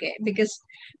 okay, because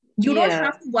you don't have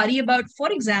Yeah. to worry about,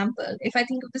 for example, if I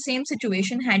think of the same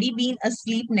situation, had he been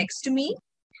asleep next to me,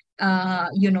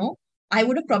 I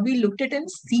would have probably looked at him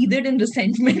seethed in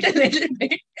resentment a little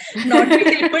bit, not being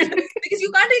able to, because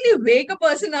you can't really wake a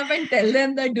person up and tell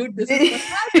them that, dude, this is what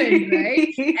happened, right?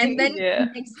 And then Yeah.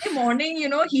 next day morning,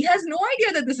 he has no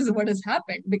idea that this is what has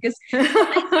happened because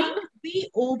I think we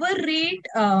overrate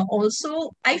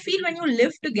also. I feel when you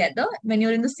live together, when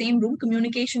you're in the same room,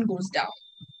 communication goes down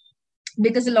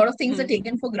because a lot of things are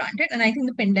taken for granted. And I think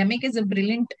the pandemic is a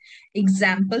brilliant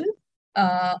example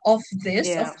of this,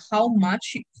 of Yeah. how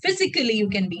much physically you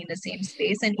can be in the same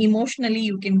space and emotionally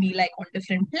you can be like on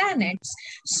different planets.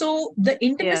 So the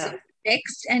intimacy Yeah. of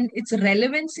text and its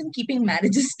relevance in keeping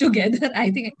marriages together, I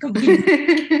think I completely.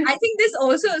 I think this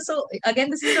also, so again,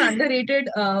 this is an underrated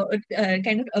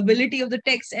kind of ability of the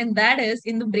text, and that is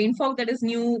in the brain fog that is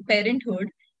new parenthood.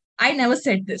 I never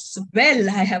said this. Well,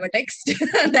 I have a text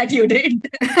that you did.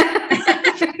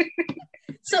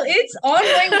 So it's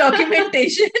ongoing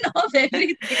documentation of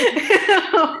everything.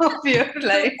 Of your So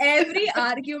life. every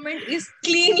argument is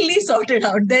cleanly sorted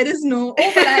out. There is no,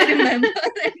 oh, but I remember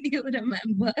and you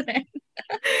remember. And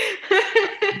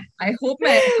I hope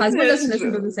my husband doesn't That's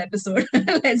listen to true. this episode.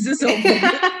 Let's just hope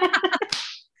that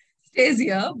stays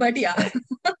here. But yeah. So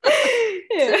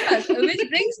Yeah. yeah, which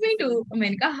brings me to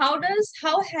Menaka. How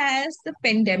has the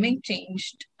pandemic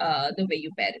changed the way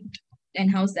you parent? And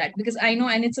how's that? Because I know,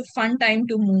 and it's a fun time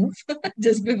to move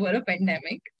just before a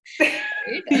pandemic,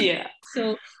 right? Yeah.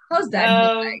 So how's that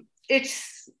been like? Um,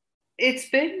 it's it's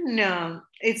been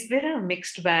a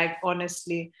mixed bag,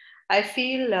 honestly. I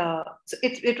feel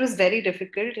it was very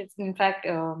difficult. It's in fact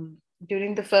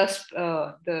during the first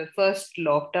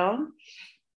lockdown,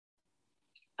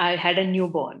 I had a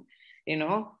newborn, you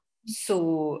know,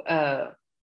 so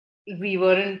we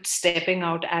weren't stepping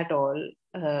out at all.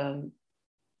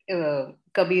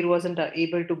 Kabir wasn't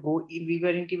able to go. We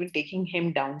weren't even taking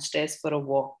him downstairs for a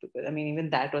walk because, I mean, even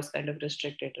that was kind of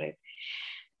restricted, right?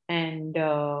 And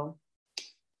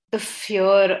the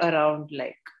fear around,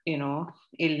 like,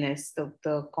 illness,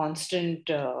 the constant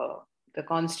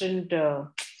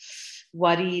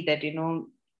worry that,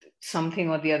 something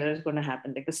or the other is going to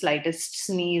happen. Like the slightest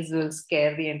sneeze will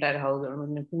scare the entire house. I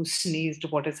mean, who sneezed?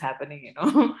 What is happening?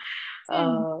 Hmm.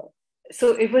 uh,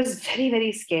 so it was very,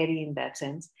 very scary in that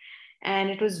sense.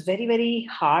 And it was very, very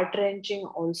heart wrenching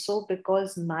also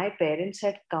because my parents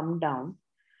had come down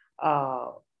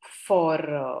uh, for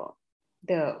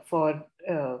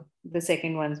the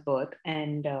second one's birth,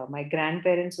 and my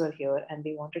grandparents were here, and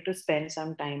they wanted to spend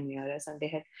some time near us, and they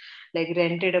had like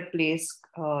rented a place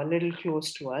a little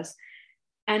close to us,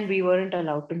 and we weren't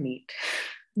allowed to meet.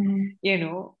 Hmm.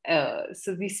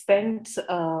 So we spent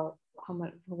how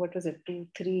much, what was it,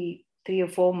 3 or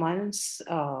 4 months,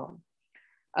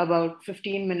 about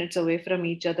 15 minutes away from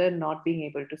each other, not being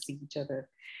able to see each other.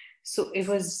 So it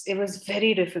was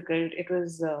very difficult. It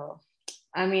was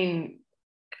I mean,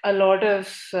 a lot of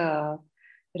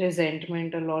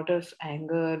resentment, a lot of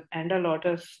anger, and a lot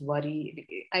of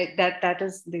worry. That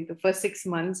is the first 6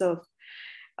 months of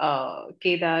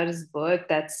Kedar's birth.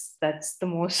 That's the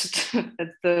most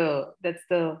that's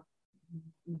the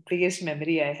biggest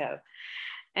memory I have.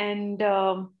 And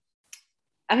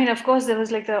I mean, of course, there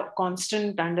was like the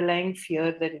constant underlying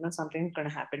fear that, something's going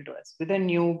to happen to us with a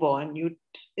newborn.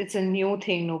 It's a new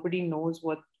thing. Nobody knows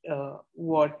what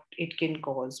it can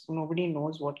cause. Nobody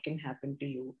knows what can happen to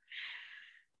you.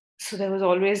 So there was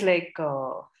always like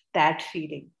that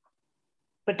feeling.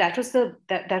 But that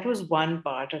was one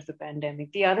part of the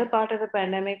pandemic. The other part of the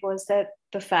pandemic was that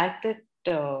the fact that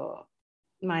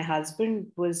my husband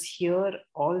was here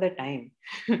all the time.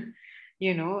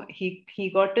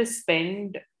 He got to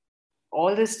spend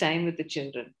all this time with the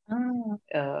children.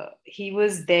 Ah, He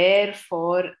was there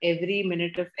for every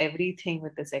minute of everything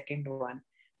with the second one,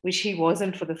 which he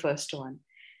wasn't for the first one.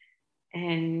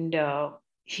 And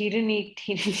he didn't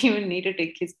even need to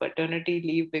take his paternity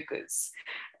leave because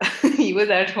he was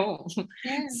at home.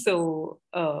 yeah. So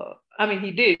I mean, he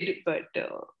did, but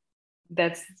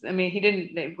that's I mean, he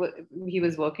didn't like, he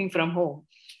was working from home.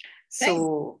 Right.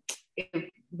 So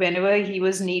whenever he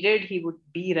was needed, he would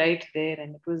be right there.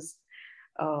 And it was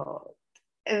uh,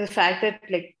 the fact that,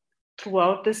 like,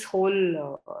 throughout this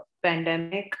whole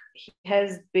pandemic, he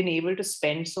has been able to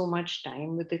spend so much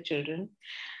time with the children.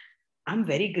 I'm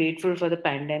very grateful for the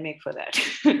pandemic for that.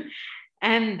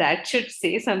 And that should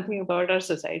say something about our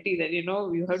society, that,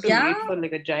 you have to Yeah. wait for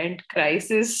like a giant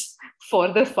crisis for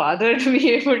the father to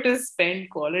be able to spend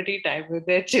quality time with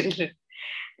their children.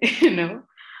 you know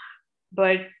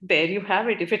but there you have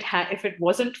it. If it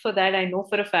wasn't for that, I know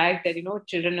for a fact that,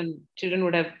 children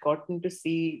would have gotten to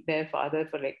see their father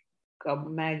for like a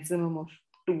maximum of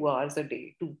 2 hours a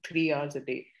day, 2 3 hours a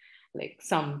day, like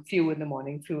some few in the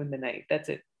morning, few in the night. That's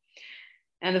it.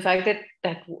 And the fact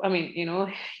that I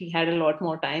mean, he had a lot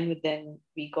more time with them.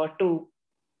 We got to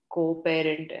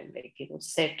co-parent and, like,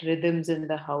 set rhythms in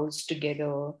the house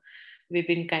together. We've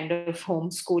been kind of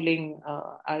homeschooling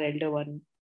our elder one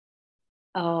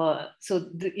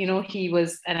he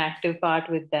was an active part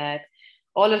with that.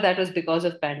 All of that was because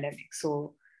of pandemic.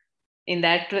 So in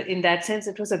that sense,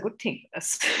 it was a good thing for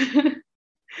us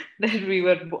that we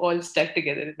were all stuck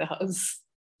together in the house.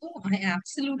 Oh, I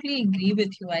absolutely agree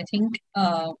with you. I think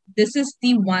this is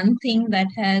the one thing that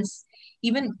has,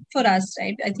 even for us,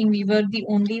 right? I think we were the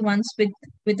only ones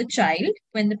with a child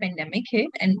when the pandemic hit,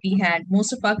 and we had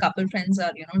most of our couple friends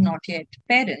are, not yet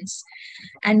parents,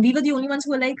 and we were the only ones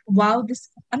who were like, wow, this.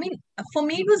 I mean, for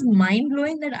me, it was mind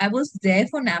blowing that I was there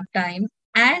for nap time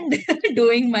and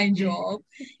doing my job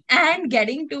and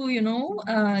getting to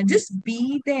just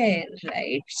be there,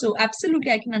 right? So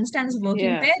absolutely I can understand as a working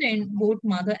Yeah, parent, both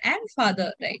mother and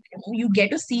father, right? You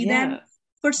get to see them yeah,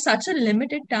 for such a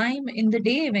limited time in the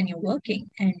day when you're working,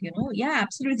 and yeah,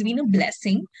 absolutely, it's been a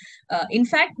blessing. In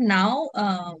fact, now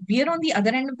we are on the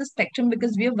other end of the spectrum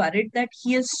because we are worried that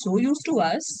he is so used to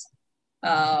us.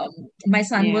 My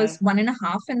son yeah. was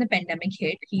 1.5 when the pandemic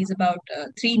hit. He's about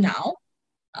 3 now,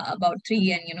 about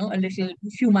 3 and a little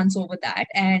few months over that,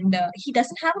 and he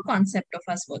doesn't have a concept of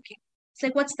us working. It's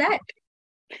like, what's that?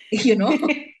 you know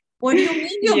what do you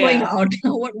mean you're going Yeah, out?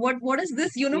 What is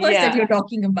this universe that yeah, you're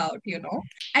talking about?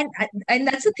 And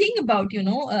that's the thing about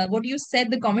what you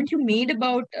said, the comment you made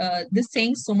about this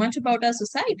saying so much about our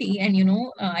society. And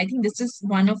I think this is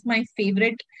one of my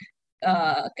favorite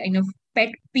kind of pet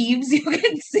peeves, you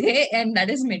can say, and that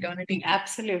is maternity leave.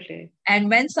 absolutely. And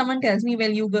when someone tells me,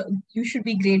 well, you should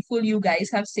be grateful you guys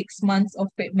have 6 months of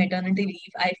maternity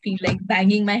leave, I feel like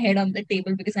banging my head on the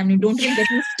table, because I mean, don't even get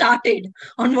me started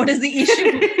on what is the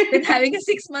issue with having a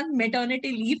 6 month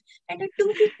maternity leave and a 2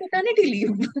 week paternity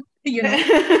leave. you know,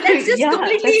 let's just Yeah,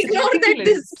 completely that's ignore that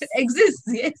this ridiculous. exists.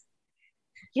 Yes.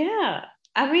 Yeah,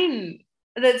 I mean,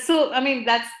 that's so. I mean,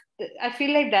 that's. I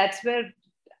feel like that's where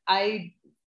I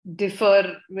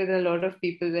differ with a lot of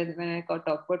people when I talk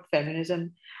about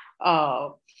feminism. Uh,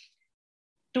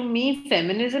 to me,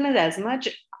 feminism is as much.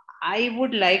 I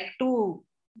would like to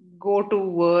go to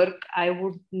work. I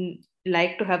would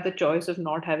like to have the choice of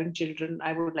not having children.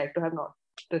 I would like to have not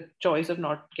the choice of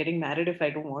not getting married if I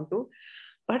don't want to.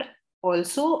 But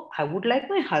also, I would like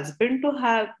my husband to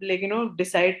have, like,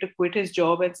 decide to quit his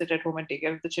job and sit at home and take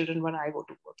care of the children when I go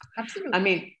to work. I Absolutely.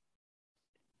 mean,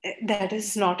 that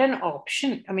is not an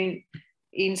option. I mean,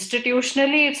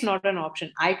 institutionally, it's not an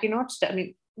option. I cannot. I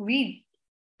mean, we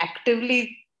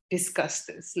actively discussed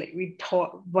this. Like, we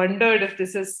wondered if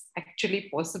this is actually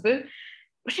possible,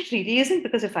 but it really isn't,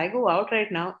 because if I go out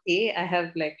right now, A, I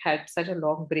have like had such a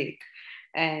long break,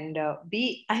 and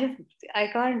B, I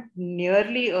can't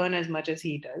nearly earn as much as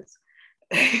he does.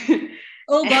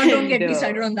 Oh God, don't and get me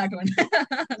started on that one.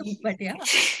 But yeah,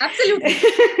 absolutely,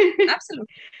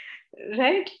 absolutely.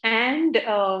 right, and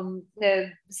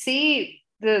see,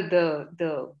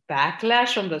 the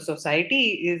backlash from the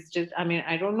society is just, I mean,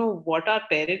 I don't know what our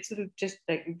parents will just,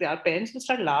 like, our parents will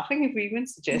start laughing if we even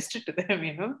suggest it to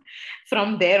them,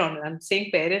 from there on. I'm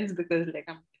saying parents because, like,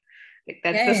 I'm like,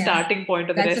 that's Yeah, the yeah, yeah. starting point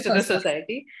of the That's the rest of the first one.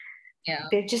 society. Yeah,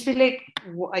 They'd just be like,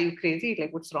 are you crazy?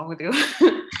 Like, what's wrong with you?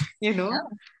 you know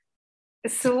yeah.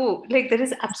 so, like, there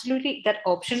is absolutely, that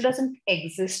option doesn't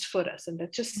exist for us, and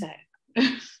that's just sad.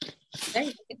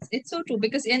 Right. It's so true,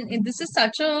 because in this is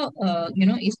such a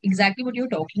is exactly what you're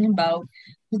talking about.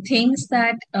 The things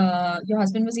that your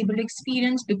husband was able to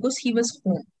experience because he was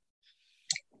home,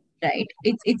 right?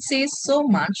 It says so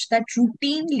much that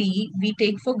routinely we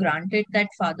take for granted that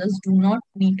fathers do not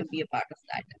need to be a part of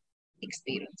that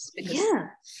experience, because Yeah,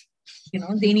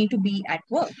 they need to be at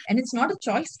work, and it's not a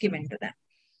choice given to them,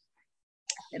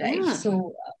 right? yeah,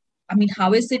 So I mean,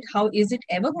 how is it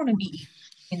ever going to be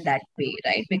in that way,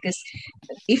 right? Because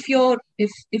if your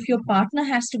partner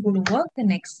has to go to work the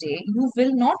next day, you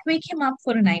will not wake him up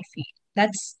for a night feed.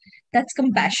 That's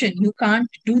compassion. You can't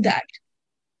do that,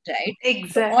 right? So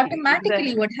exactly,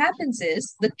 automatically exactly. what happens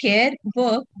is the care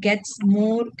work gets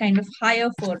more kind of higher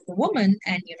for the woman,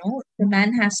 and the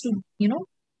man has to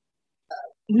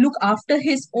look after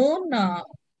his own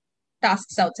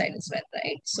tasks outside as well,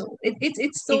 right? So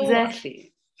it's so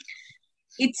Exactly.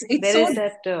 it's There so is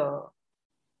that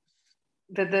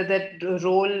that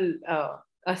role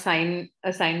assignment,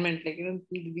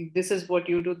 like, this is what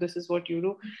you do, this is what you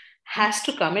do, has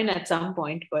to come in at some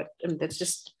point. But that's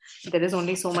just, there is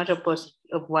only so much a person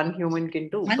of one human can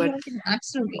do. one But human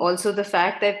absolutely. also the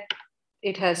fact that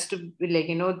it has to be, like,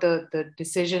 the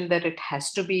decision that it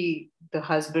has to be the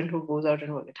husband who goes out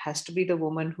and work, it has to be the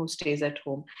woman who stays at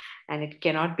home, and it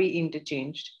cannot be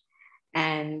interchanged.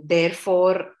 And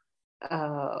therefore,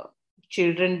 uh,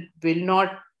 children will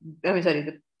not, I mean, sorry,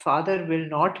 the father will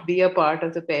not be a part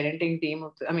of the parenting team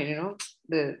of the, I mean,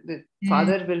 the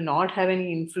father will not have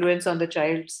any influence on the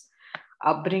child's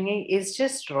upbringing is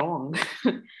just wrong.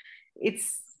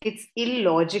 It's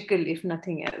illogical, if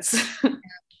nothing else.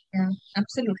 Yeah,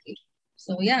 absolutely.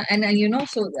 So yeah, and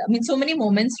so I mean, so many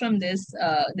moments from this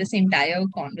entire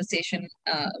conversation,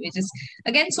 which is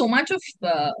again so much of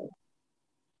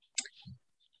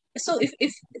so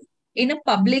if in a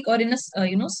public or in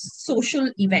a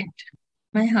social event,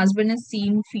 my husband is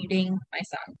seen feeding my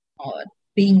son or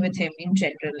being with him in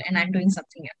general, and I'm doing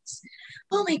something else.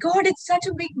 Oh my God, it's such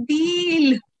a big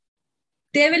deal.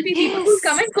 There will be people who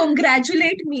come Yes, and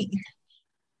congratulate me.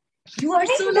 You are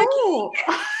so I lucky. know.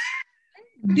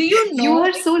 Do you You know?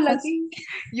 are so lucky.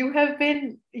 You have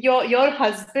been your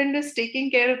husband is taking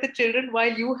care of the children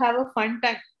while you have a fun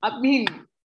time. I mean,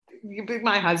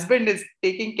 my husband is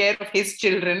taking care of his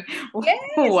children Yes,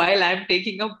 while I'm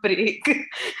taking a break.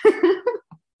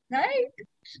 right.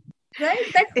 Right,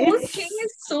 that whole thing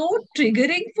It's is so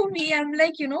triggering for me. I'm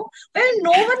like, well,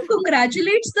 no one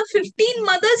congratulates the 15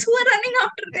 mothers who are running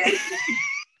after their kids.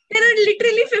 There are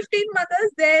literally 15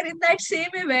 mothers there in that same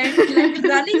event, like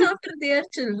running after their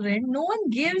children. No one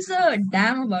gives a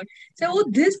damn about. So, oh,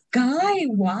 this guy,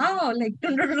 wow, like,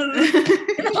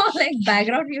 like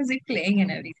background music playing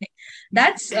and everything.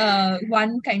 That's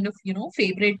one kind of,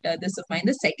 favorite this of mine.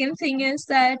 The second thing is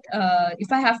that if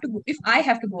I have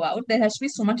to go out, there has to be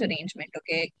so much arrangement.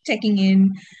 Okay, checking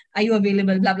in, are you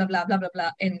available? Blah blah blah blah blah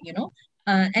blah, and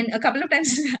and a couple of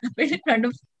times it happened in front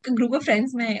of a group of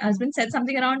friends. My husband said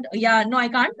something around, yeah, no, I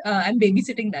can't. I'm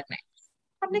babysitting that night.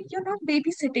 I'm like, you're not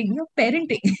babysitting, you're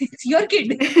parenting. It's your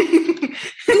kid.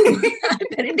 You are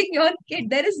parenting your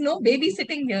kid. There is no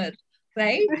babysitting here,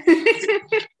 right?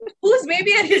 Whose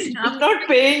baby are you sitting? I'm not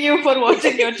paying you for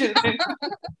watching your children.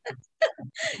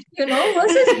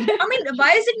 Versus, I mean,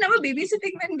 why is it never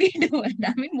babysitting when we do it?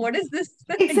 I mean, what is this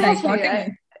Exactly.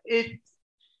 dichotomy? It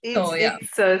So, yeah.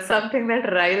 it's something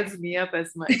that riles me up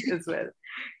as much as well.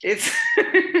 It's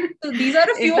So these are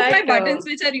a in few of my fact, buttons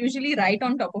which are usually right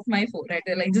on top of my forehead.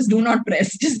 They're like, just do not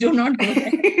press, just do not go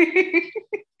there.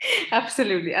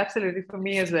 absolutely for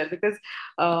me as well, because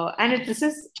this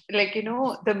is like,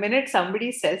 the minute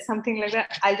somebody says something like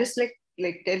that, I just like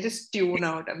I just tune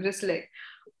out. I'm just like,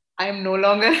 I'm no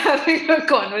longer having a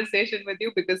conversation with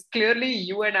you, because clearly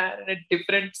you and I are in a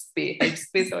different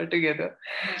headspace altogether.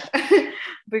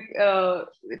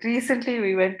 Recently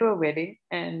we went to a wedding,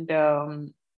 and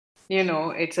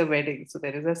it's a wedding, so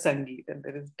there is a sangeet and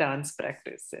there is dance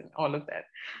practice and all of that.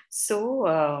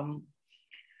 So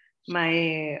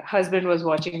my husband was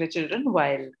watching the children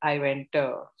while I went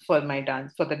for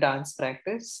the dance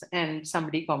practice, and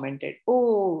somebody commented,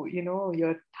 "Oh,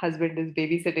 your husband is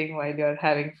babysitting while you're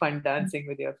having fun dancing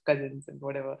with your cousins and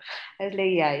whatever." I was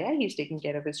like, "Yeah, he's taking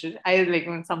care of his children." I was like,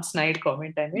 some snide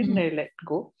comment I made, and I let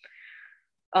go.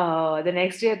 The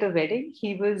next day at the wedding,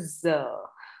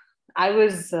 I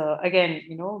was again,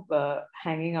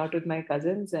 hanging out with my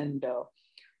cousins, and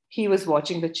he was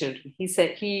watching the children. He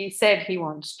said he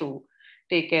wants to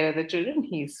take care of the children.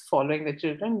 He's following the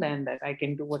children, then that I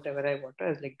can do whatever I want to. I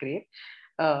was like, great.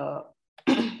 Uh,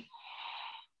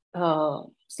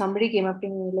 Somebody came up to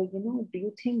me like, do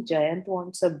you think Jayant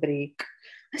wants a break?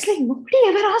 I was like, nobody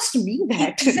ever asked me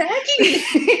that. Exactly.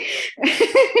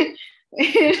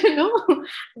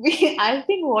 I've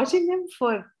been watching them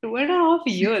for 2.5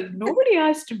 years. Nobody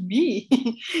asked me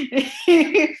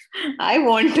if I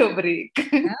want a break.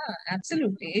 Yeah,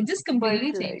 absolutely. It just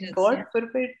completely But like, changes. God Yeah.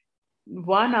 forbid,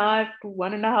 1 hour to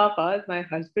 1.5 hours, my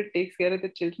husband takes care of the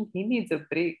children. He needs a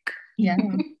break. Yeah.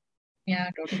 Yeah,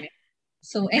 totally.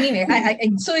 So anyway,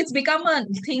 so it's become a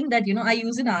thing that I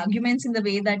use in arguments in the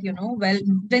way that well,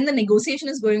 when the negotiation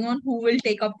is going on, who will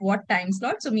take up what time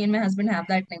slot. So me and my husband have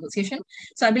that negotiation.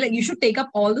 So I'll be like, you should take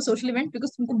up all the social events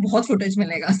because तुमको बहुत footage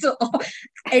मिलेगा. So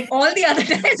at all the other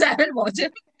times I will watch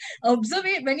it. Observe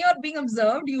it when you're being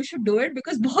observed. You should do it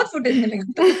because बहुत footage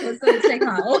मिलेगा तुमको. So it's like,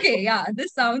 okay, yeah,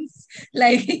 this sounds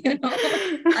like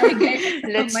I get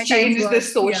Let's my time's change the worth.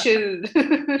 social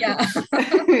Yeah.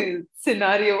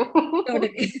 scenario.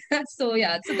 Totally. So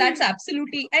yeah, so that's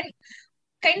absolutely, and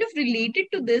kind of related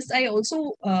to this, I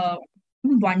also am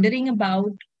wondering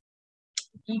about,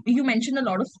 you mentioned a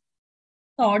lot of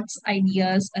thoughts,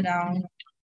 ideas around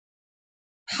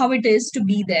how it is to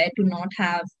be there, to not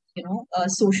have, a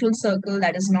social circle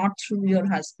that is not through your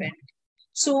husband.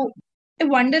 So I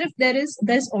wonder if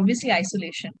there's obviously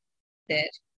isolation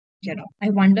there. I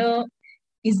wonder,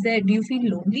 do you feel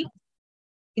lonely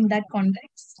in that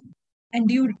context? And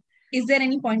is there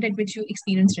any point at which you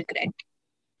experience regret?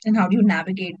 And how do you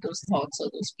navigate those thoughts or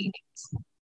those feelings?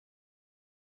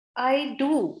 I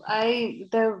do.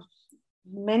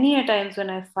 many a times when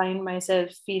I find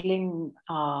myself feeling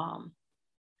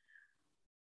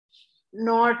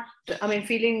not, I mean,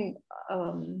 feeling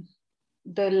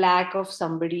the lack of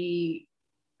somebody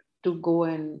to go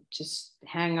and just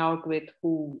hang out with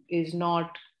who is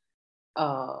not,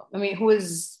 I mean, who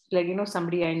is like,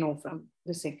 somebody I know from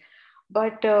this thing.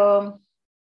 But I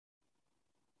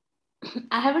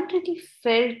haven't really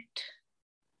felt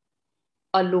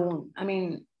alone. I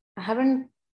mean, I haven't,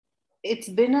 it's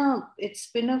been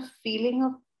a feeling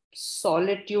of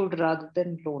solitude rather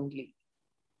than lonely,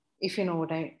 if you know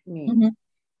what I mean. Mm-hmm.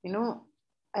 You know,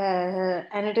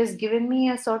 and it has given me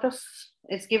a sort of,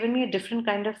 it's given me a different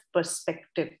kind of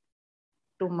perspective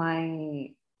to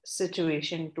my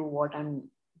situation, to what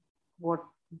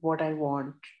what I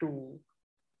want to,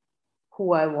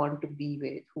 who I want to be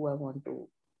with, who I want to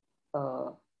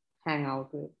uh, hang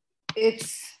out with.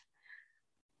 It's,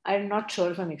 I'm not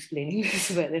sure if I'm explaining this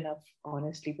well enough,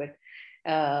 honestly, but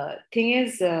thing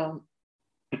is,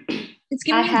 It's I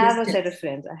giving you have a set distance of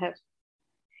friends. I have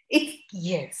it.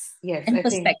 Yes. and I think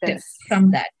perspective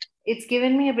from that. it's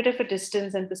given me a bit of a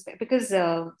distance and perspective, because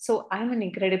so I'm an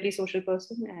incredibly social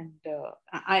person, and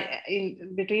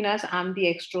in between us, I'm the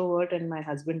extrovert and my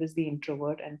husband is the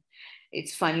introvert, and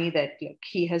it's funny that like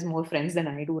he has more friends than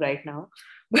I do right now,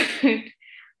 but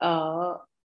uh,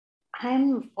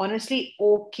 I'm honestly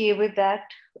okay with that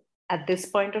at this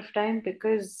point of time,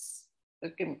 because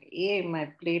okay,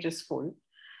 my plate is full.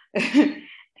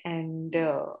 And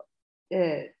uh,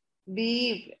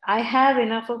 I have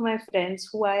enough of my friends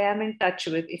who I am in touch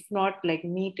with, if not like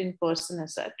meet in person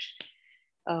as such.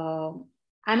 um,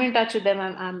 I'm in touch with them.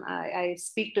 I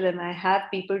speak to them. I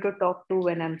have people to talk to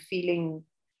when I'm feeling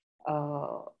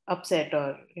upset,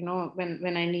 or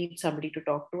when I need somebody to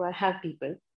talk to. I have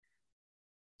people.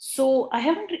 So I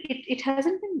haven't, it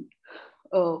hasn't been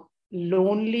uh,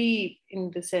 lonely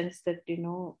in the sense that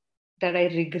that I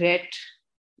regret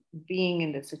being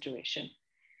in the situation.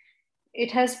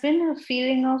 It has been a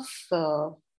feeling of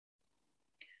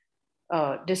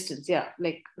distance, yeah,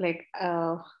 like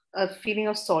a feeling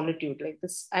of solitude, like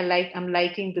this. I'm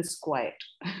liking this quiet,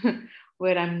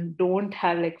 where I don't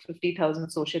have like 50,000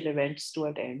 social events to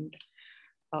attend.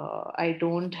 I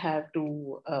don't have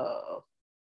to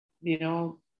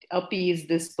appease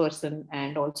this person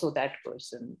and also that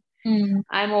person. Mm.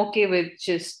 I'm okay with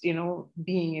just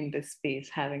being in this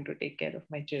space, having to take care of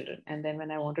my children, and then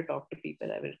when I want to talk to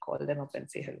people, I will call them up and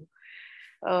say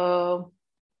hello.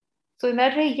 So in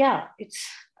that way, yeah, it's,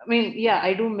 I mean, yeah,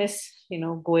 I do miss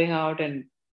going out and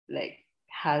like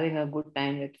having a good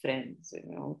time with friends.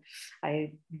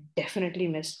 I definitely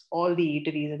miss all the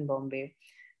eateries in Bombay.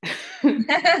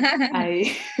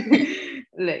 I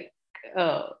like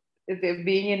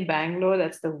being in Bangalore.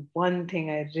 That's the one thing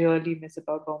I really miss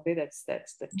about Bombay. That's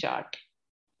the chart.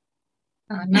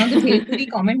 Now the Bhel Puri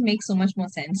comment makes so much more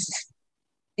sense.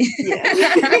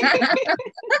 Yes.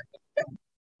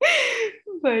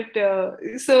 But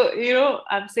so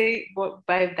I'm saying,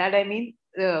 by that I mean,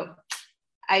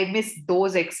 I miss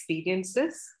those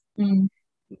experiences. Mm.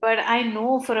 But I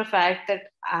know for a fact that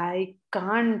I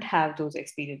can't have those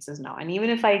experiences now, and even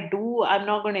if I do, I'm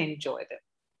not going to enjoy them.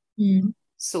 Mm.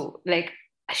 So like,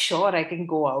 sure, I can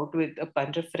go out with a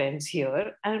bunch of friends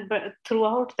here, and but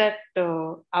throughout that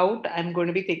out, I'm going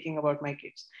to be thinking about my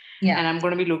kids. Yeah. And I'm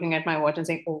going to be looking at my watch and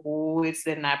saying, oh, it's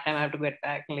the nap time, I have to get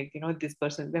back. Like, this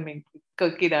person, I mean,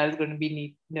 Kidal is going to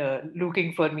be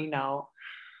looking for me now.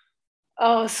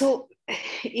 So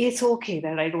it's okay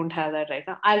that I don't have that right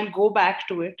now. I'll go back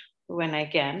to it when I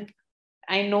can.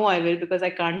 I know I will, because I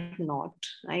can't not.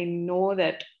 I know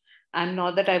that I'm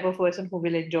not the type of person who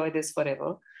will enjoy this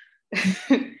forever.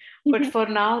 But for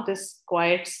now, this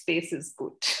quiet space is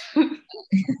good.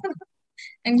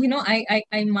 And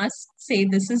I must say,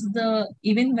 this is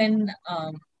even when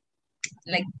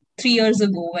like 3 years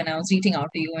ago, when I was reaching out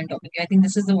to you and talking to you, I think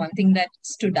this is the one thing that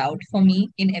stood out for me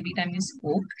in every time you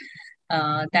spoke.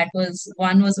 That was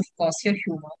of course your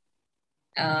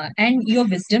humor, and your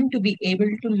wisdom to be able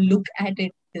to look at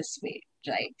it this way,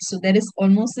 right? So there is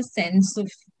almost a sense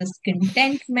of this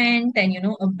contentment and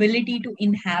ability to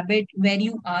inhabit where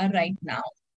you are right now,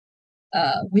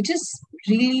 which is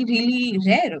really really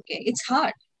rare. Okay, it's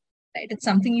hard, right? It's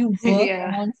something you work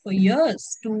Yeah, on for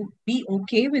years to be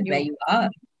okay with where you. you are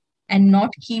and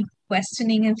not keep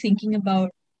questioning and thinking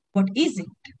about what is it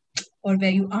or where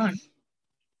you aren't,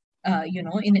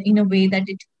 in a way that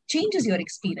it changes your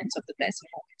experience of the present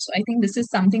moment. So I think this is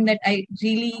something that I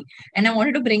really, and I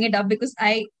wanted to bring it up because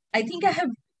I think I have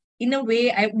in a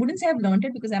way, I wouldn't say I've learned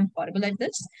it because I'm horrible at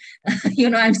this.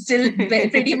 I'm still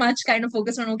pretty much kind of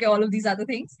focused on, okay, all of these other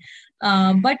things.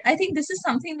 But I think this is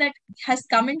something that has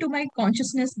come into my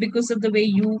consciousness because of the way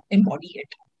you embody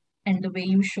it and the way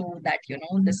you show that,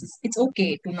 it's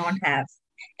okay to not have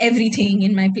everything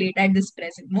in my plate at this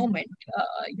present moment.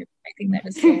 I think that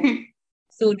is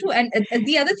so true. And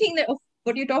the other thing that of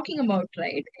what you're talking about,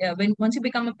 right? When once you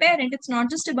become a parent, it's not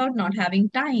just about not having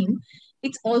time.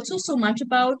 It's also so much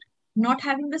about not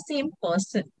having the same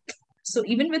person. So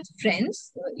even with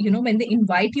friends, when they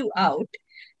invite you out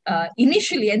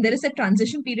initially, and there is a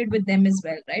transition period with them as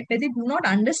well, right? Where they do not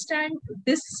understand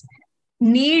this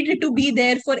need to be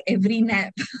there for every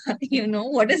nap.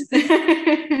 What is this?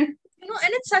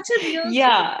 And it's such a real thing.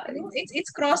 Yeah,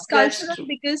 It's cross that's cultural true.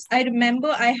 because I remember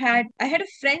I had a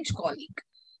French colleague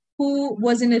who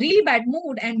was in a really bad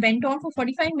mood and went on for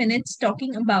 45 minutes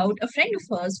talking about a friend of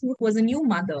hers who was a new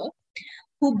mother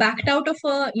who backed out of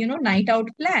a night out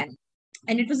plan.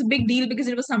 And it was a big deal because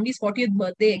it was somebody's 40th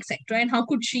birthday, etc. And how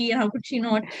could she and how could she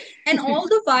not? And all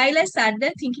the while I sat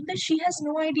there thinking that she has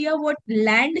no idea what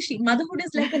land motherhood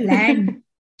is, like a land.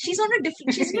 She's in a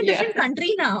Yeah, different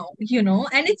country now,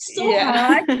 and it's so yeah,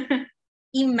 hard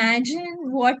imagine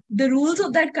what the rules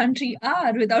of that country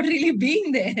are without really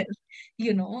being there,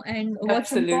 and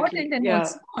what's important absolutely. and Yeah.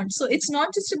 what's not. So it's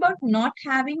not just about not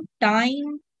having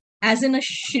time as in a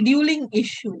scheduling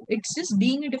issue. It's just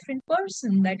being a different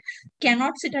person that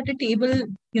cannot sit at a table,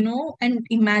 and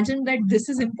imagine that this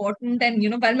is important. And,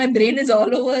 while my brain is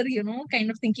all over, kind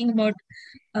of thinking about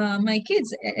my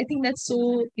kids. I think that's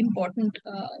so important,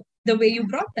 the way you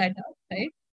brought that up, right?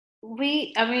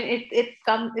 I mean,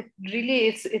 it really,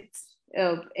 it's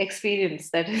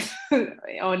experience that has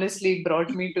honestly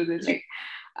brought me to this. Like,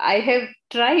 I have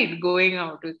tried going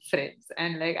out with friends,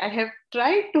 and like I have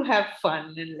tried to have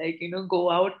fun and like, go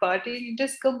out partying, and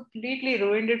just completely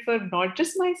ruined it for not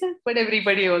just myself but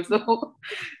everybody also.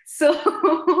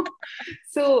 So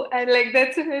so, and like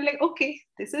that's when I'm like, okay,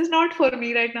 this is not for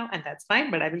me right now, and that's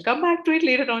fine, but I will come back to it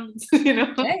later on.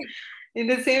 Right. In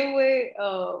the same way,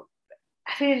 I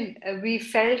mean, we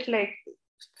felt like,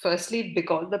 firstly,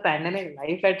 because the pandemic,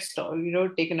 life had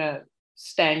taken a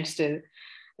standstill.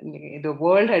 The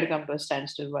world had come to a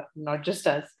standstill, but not just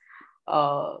us.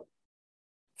 Uh,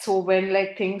 so when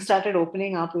like things started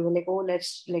opening up, we were like, oh,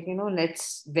 let's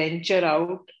venture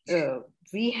out.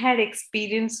 We had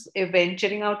experience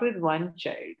venturing out with one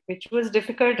child, which was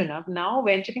difficult enough. Now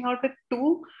venturing out with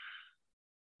two,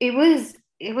 it was,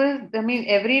 I mean,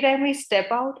 every time we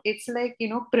step out, it's like,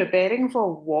 preparing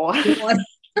for war. War.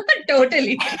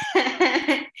 Totally.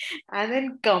 And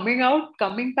then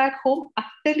coming back home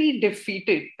utterly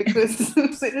defeated, because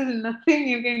there is nothing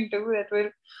you can do that will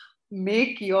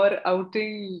make your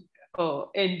outing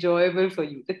enjoyable for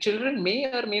you. The children may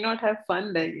or may not have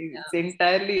fun, like it's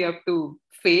entirely up to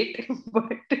fate.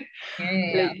 But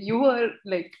Yeah. like you are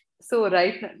like, so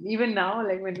right now, even now,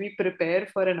 like when we prepare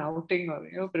for an outing,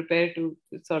 or prepare to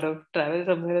sort of travel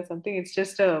somewhere or something, it's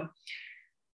just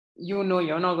you're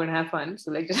not going to have fun,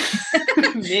 so like just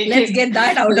make Let's it get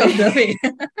that out of like, the way.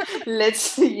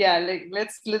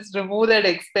 let's remove that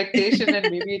expectation, and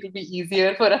maybe it'll be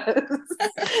easier for us.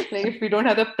 Like if we don't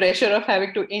have the pressure of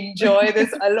having to enjoy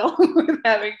this along with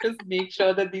having to make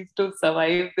sure that these two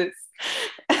survive this.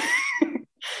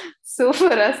 So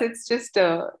for us, it's just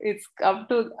it's come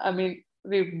to, I mean,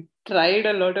 we've tried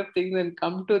a lot of things and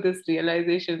come to this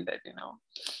realization that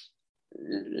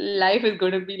life is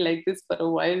going to be like this for a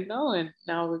while now, and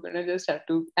now we're going to just have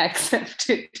to accept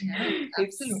it. Yeah,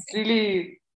 It's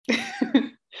absolutely.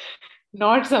 really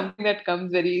not something that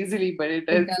comes very easily, but It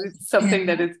does. it's Yeah. something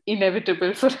that is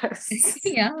inevitable for us.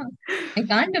 Yeah. I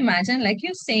can't imagine, like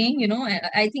you're saying,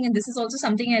 I think, and this is also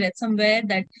something I read somewhere,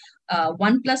 that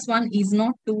 1 plus 1 is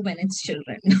not 2 when it's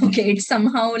children. Okay. It's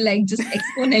somehow like just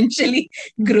exponentially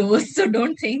grows. So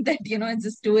don't think that, it's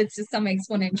just 2, it's just some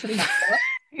exponential number.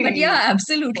 But yeah,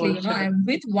 absolutely. For sure. I'm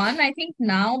with one, I think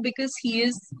now, because he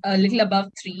is a little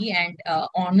above 3, and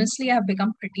honestly, I've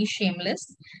become pretty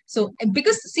shameless. So,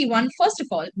 because see, first of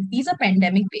all, these are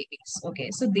pandemic babies. Okay.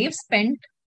 So they've spent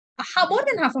more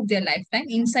than half of their lifetime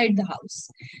inside the house.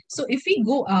 So if we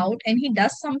go out and he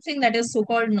does something that is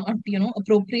so-called not,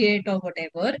 appropriate or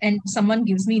whatever, and someone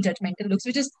gives me judgmental looks,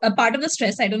 which is a part of the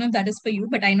stress. I don't know if that is for you,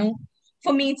 but I know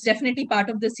for me, it's definitely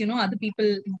part of this, other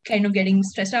people kind of getting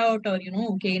stressed out or,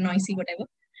 okay, noisy, whatever.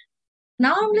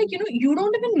 Now I'm like, you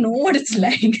don't even know what it's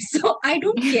like. So I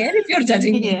don't care if you're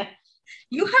judging me. Yeah.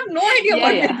 You have no idea Yeah,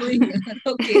 what yeah. they're doing.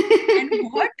 Okay. And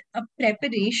what a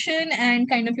preparation and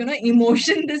kind of,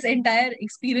 emotion this entire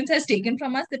experience has taken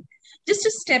from us, that just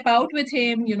to step out with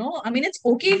him, I mean, it's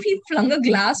okay if he flung a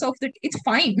glass off the, it's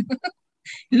fine.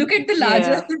 Look at the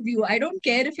larger Yeah, view. I don't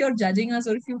care if you're judging us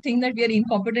or if you think that we are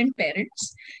incompetent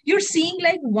parents. You're seeing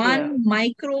like yeah, one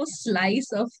micro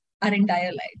slice of our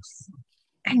entire lives.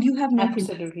 And you have no clue.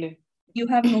 absolutely. You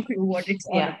have no clue what it's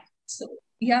all Yeah. about. So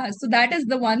yeah, so that is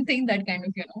the one thing that kind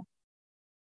of,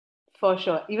 For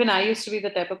sure. Even I used to be the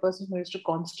type of person who used to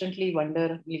constantly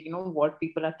wonder, what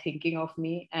people are thinking of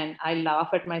me. And I laugh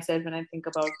at myself when I think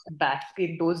about back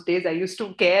in those days. I used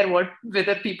to care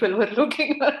whether people were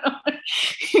looking around.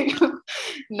 You know,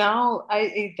 now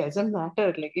it doesn't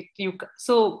matter.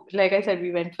 So like I said,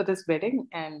 we went for this wedding,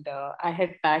 and I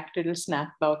had packed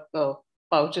little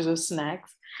pouches of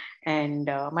snacks, and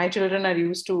my children are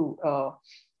used to.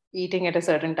 Eating at a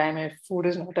certain time. If food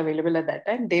is not available at that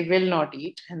time, they will not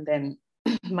eat, and then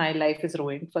my life is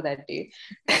ruined for that day.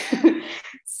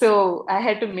 So I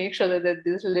had to make sure that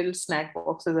these little snack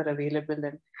boxes are available.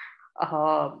 And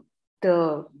uh,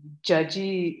 the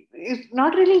judgy,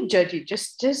 not really judgy,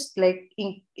 just like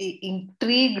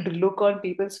intrigued look on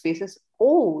people's faces.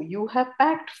 Oh, you have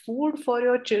packed food for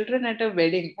your children at a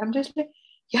wedding. I'm just like,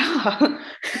 yeah.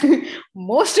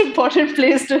 Most important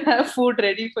place to have food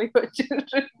ready for your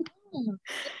children,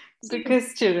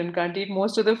 because children can't eat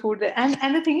most of the food there. And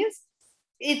the thing is,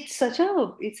 it's such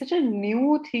a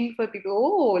new thing for people.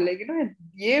 Oh,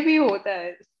 ye bhi hota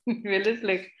hai. We're just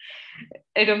like,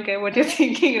 I don't care what you're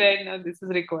thinking right now, this is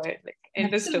required, like,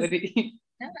 end of absolutely. story.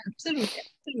 Yeah, absolutely,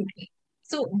 absolutely.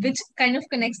 So, which kind of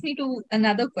connects me to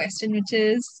another question, which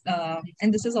is,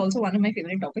 and this is also one of my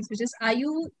favorite topics, which is, are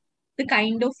you the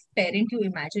kind of parent you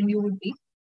imagine you would be?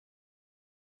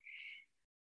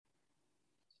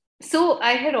 So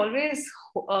I had always,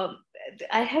 uh,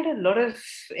 I had a lot of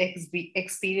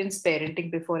experience parenting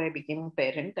before I became a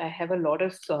parent. I have a lot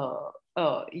of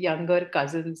younger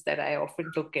cousins that I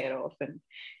often took care of, and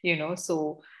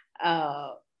so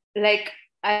uh, like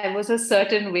I was a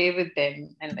certain way with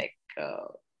them, and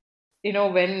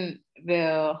when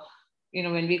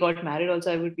when we got married,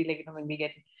 also I would be like,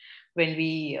 when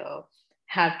we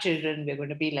have children, we're going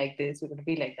to be like this, we're going to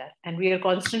be like that, and we are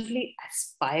constantly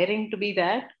aspiring to be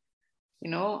that,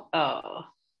 one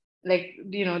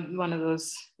of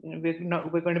those,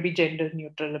 we're going to be gender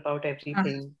neutral about Ah,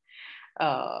 everything.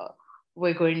 uh,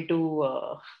 we're going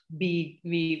to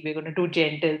we're going to do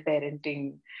gentle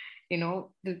parenting.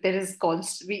 There is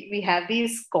we have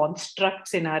these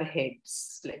constructs in our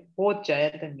heads, like both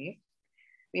Jayat and me.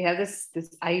 We have this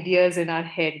ideas in our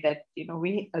head that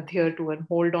we adhere to and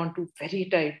hold on to very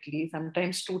tightly,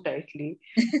 sometimes too tightly.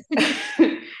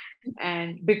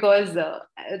 And because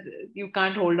you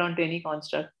can't hold on to any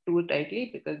construct too tightly,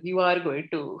 because you are going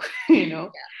to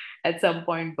at some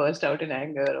point burst out in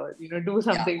anger, or do yeah,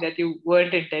 something that you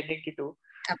weren't intending to do.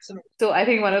 absolutely. So I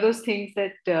think one of those things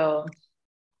that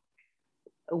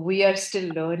we are still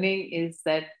learning is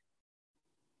that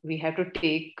we have to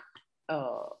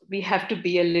we have to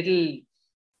be a little,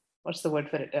 what's the word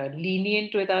for it,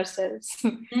 lenient with ourselves.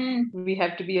 Mm, We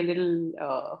have to be a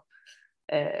little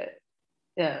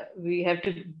we have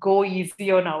to go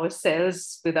easy on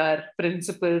ourselves with our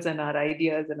principles and our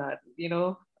ideas and our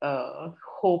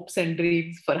hopes and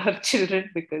dreams for our children,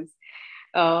 because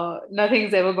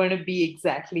nothing's ever going to be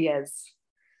exactly as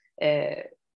uh,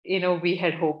 we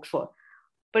had hoped for.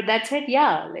 But that said,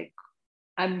 yeah, like,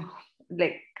 I'm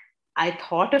like, I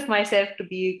thought of myself to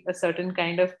be a certain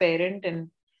kind of parent, and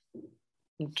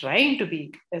I'm trying to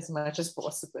be as much as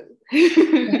possible.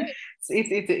 right.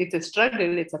 It's a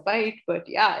struggle, it's a fight, but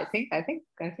yeah, I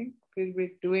think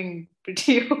we're doing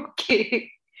pretty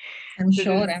okay. I'm There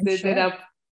sure, is I'm there sure. are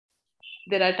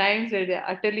there are times where they're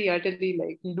utterly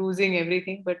like losing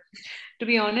everything, but to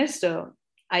be honest,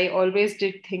 I always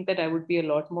did think that I would be a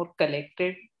lot more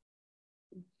collected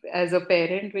as a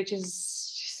parent, which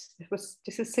is it was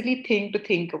just a silly thing to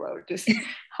think about. Just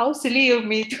how silly of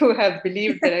me to have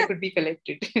believed that I could be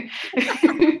collected.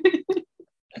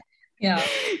 Yeah,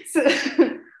 So,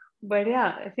 but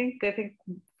yeah, I think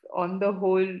on the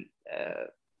whole, uh,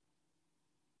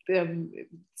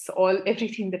 it's all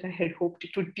everything that I had hoped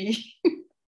it would be.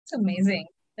 it's amazing.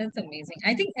 That's amazing.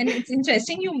 I think, and it's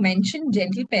interesting you mentioned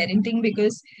gentle parenting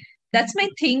because that's my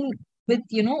thing with,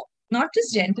 not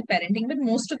just gentle parenting, but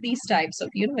most of these types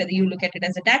of, whether you look at it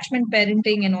as attachment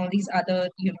parenting and all these other,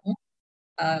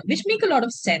 which make a lot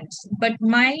of sense. But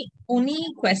my only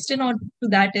question or to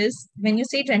that is when you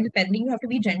say gentle parenting, you have to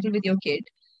be gentle with your kid,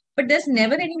 but there's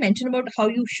never any mention about how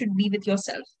you should be with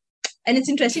yourself. And it's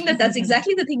interesting that that's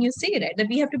exactly the thing you say, right? That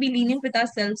we have to be lenient with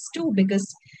ourselves too,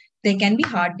 because there can be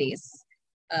hard days,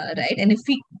 right? And if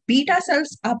we beat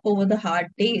ourselves up over the hard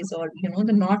days, or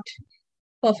the not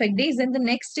perfect days, then the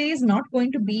next day is not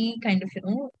going to be kind of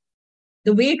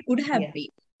the way it could have Yeah. been,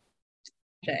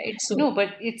 right? So No,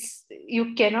 but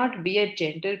you cannot be a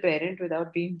gentle parent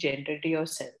without being gentle to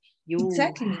yourself. You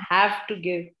exactly. have to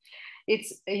give.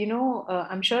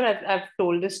 I'm sure I've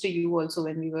told this to you also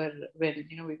when we were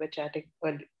chatting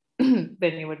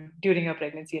when you were during your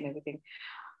pregnancy and everything.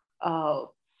 Uh,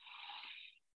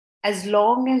 as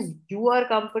long as you are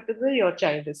comfortable, your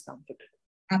child is comfortable.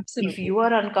 If Absolutely. you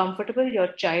are uncomfortable,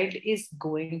 your child is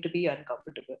going to be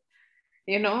uncomfortable.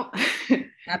 You know,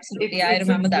 Absolutely. I it's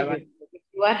a remember that one. given. If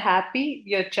you are happy,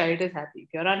 your child is happy. If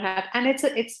you're unhappy, and it's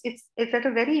at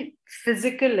a very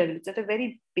physical level. It's at a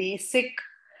very basic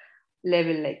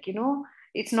level. Like,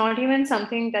 it's not even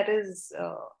something that is.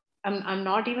 I'm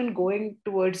not even going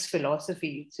towards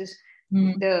philosophy. It's just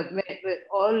Mm,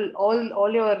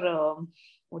 all your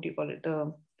what do you call it?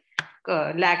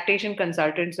 Lactation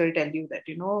consultants will tell you that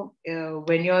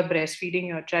when you're breastfeeding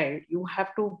your child, you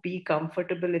have to be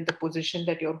comfortable in the position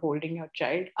that you're holding your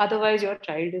child, otherwise your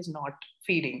child is not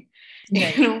feeding.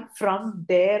 right. From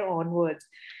there onwards,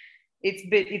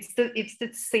 it's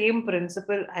the same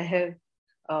principle I have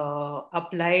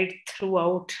applied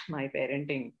throughout my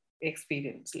parenting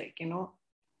experience. Like,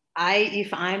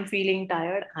 if I'm feeling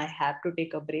tired, I have to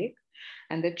take a break.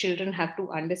 And the children have to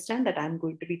understand that I'm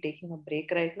going to be taking a break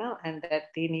right now and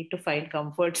that they need to find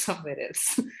comfort somewhere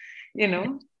else,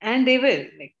 and they will.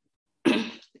 Like,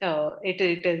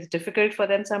 it is difficult for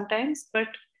them sometimes, but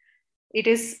it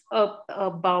is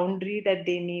a boundary that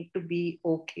they need to be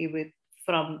okay with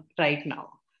from right now.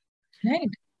 Right.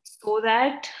 So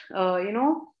that, I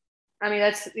mean,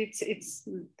 it's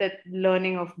that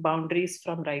learning of boundaries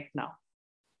from right now.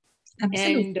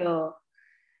 Absolutely.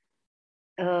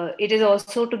 And it is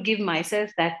also to give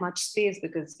myself that much space,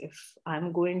 because if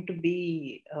I'm going to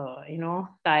be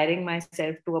tiring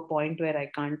myself to a point where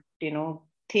I can't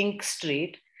think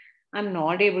straight, I'm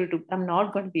not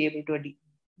going to be able to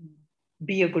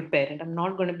be a good parent. I'm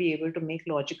not going to be able to make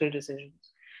logical decisions.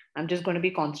 I'm just going to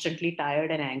be constantly tired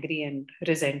and angry and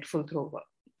resentful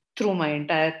through my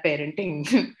entire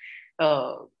parenting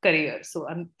career. So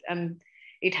I'm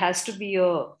it has to be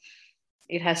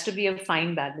a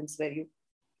fine balance where you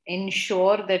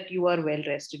ensure that you are well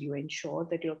rested, you ensure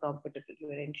that you're comfortable, you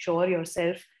ensure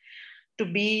yourself to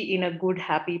be in a good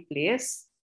happy place,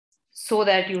 so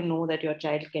that you know that your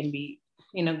child can be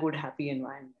in a good happy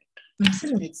environment.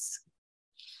 Absolutely. it's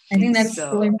I think that it's is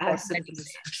so important as that you simple as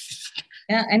say.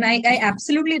 Yeah, and I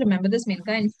absolutely remember this,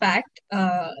 Menka. In fact,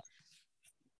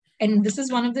 and this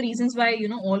is one of the reasons why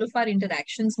all of our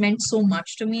interactions meant so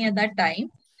much to me at that time,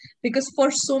 because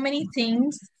for so many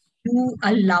things you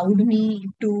allowed me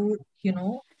to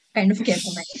kind of care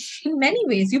for myself. In many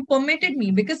ways you permitted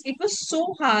me, because it was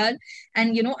so hard,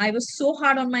 and I was so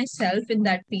hard on myself in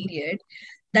that period,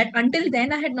 that until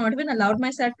then I had not even allowed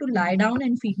myself to lie down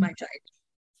and feed my child,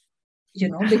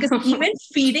 because even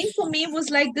feeding for me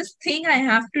was like this thing I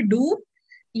have to do,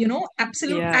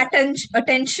 absolute yeah,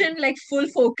 attention, like full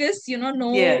focus,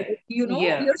 no, yeah,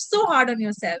 yeah. you're so hard on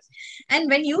yourself. And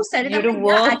when you said it, You I'm have like, to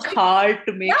yeah, work actually, hard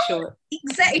to make yeah, sure.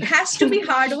 exactly. It has to be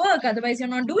hard work, otherwise you're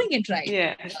not doing it right.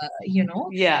 Yeah, And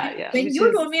yeah, when which you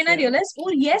is, told me, and I yeah, realized,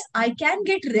 oh yes, I can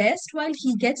get rest while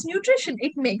he gets nutrition.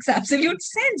 It makes absolute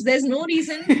sense. There's no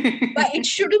reason why it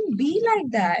shouldn't be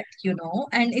like that,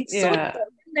 And it's so yeah,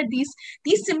 important that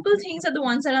these simple things are the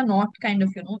ones that are not kind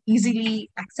of easily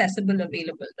accessible,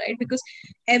 available, right? Because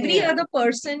every yeah. other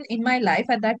person in my life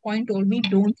at that point told me,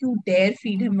 don't you dare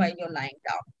feed him while you're lying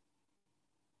down.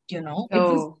 It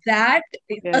was Oh, that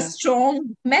a yeah.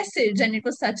 strong message, and it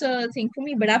was such a thing for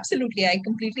me. But absolutely, I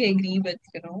completely agree with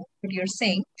what you're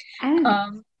saying. And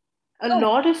um a oh,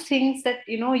 lot of things that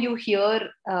you hear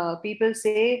people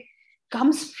say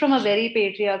comes from a very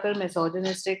patriarchal,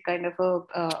 misogynistic kind of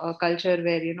a culture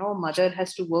where mother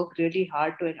has to work really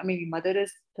hard to. I mean, mother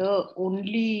is the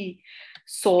only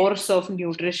source of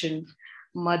nutrition.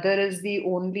 Mother is the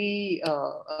only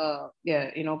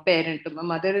yeah, parent.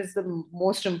 Mother is the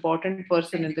most important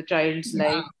person in the child's yeah.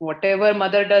 life. Whatever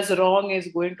mother does wrong is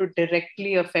going to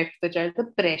directly affect the child. The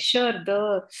pressure,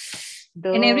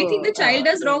 And everything the child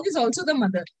does the wrong is also the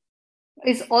mother.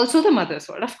 is also the mother's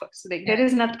fault, of course. Like, Yeah. there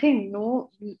is nothing,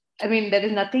 no, I mean, there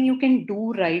is nothing you can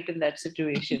do right in that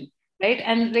situation, right?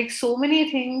 And like so many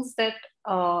things that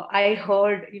I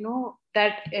heard,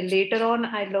 that later on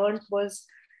I learned was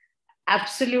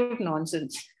absolute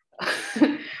nonsense.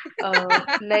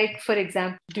 Like, for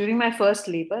example, during my first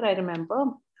labor, I remember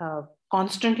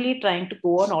constantly trying to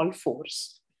go on all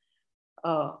fours.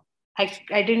 uh,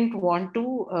 I didn't want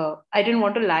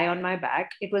to lie on my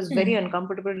back. It was very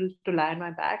uncomfortable to lie on my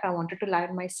back. I wanted to lie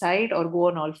on my side or go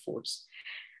on all fours.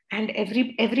 And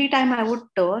every time I would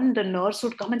turn, the nurse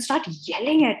would come and start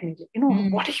yelling at me.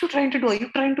 What are you trying to do? Are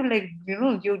you trying to, like,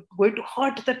 you're going to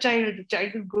hurt the child? The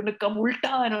child is going to come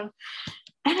ulta and all.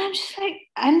 And I'm just like,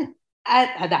 and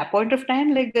at that point of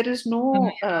time, like, there is no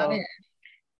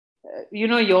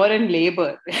you're in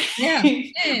labor. Yeah.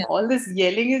 All this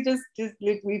yelling is just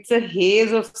like, it's a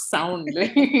haze of sound.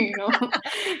 But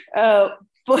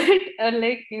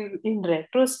like, in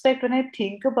retrospect, when I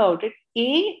think about it,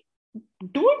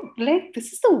 dude, like,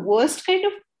 this is the worst kind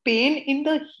of pain in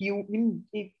the human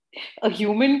a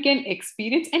human can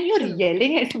experience, and you're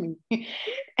yelling at me.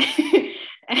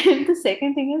 And the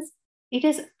second thing is, it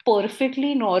is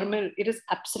perfectly normal. It is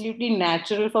absolutely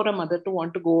natural for a mother to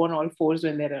want to go on all fours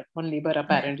when they're on labor,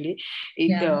 apparently.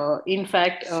 In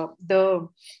fact,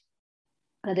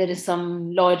 there is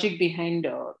some logic behind,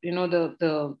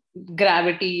 the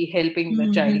gravity helping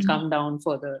the child come down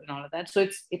further and all of that. So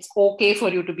it's okay for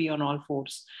you to be on all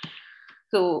fours.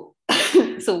 So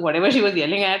so whatever she was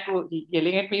yelling at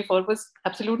me for was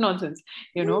absolute nonsense.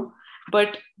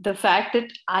 But the fact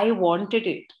that I wanted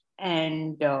it,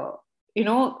 and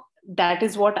that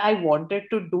is what I wanted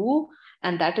to do,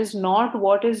 and that is not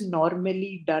what is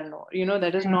normally done, or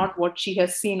that is not what she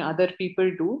has seen other people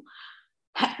do,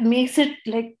 makes it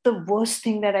like the worst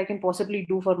thing that I can possibly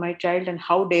do for my child. And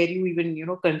how dare you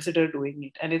even consider doing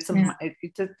it? And it's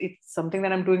something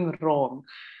that I'm doing wrong.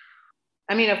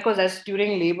 I mean, of course, as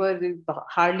during labor,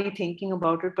 hardly thinking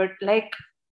about it, but like,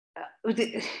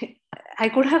 I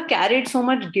could have carried so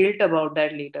much guilt about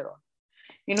that later on.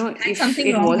 If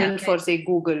it wasn't for, say,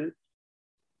 Google,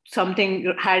 something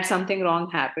wrong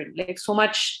happened. Like, so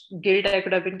much guilt I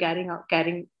could have been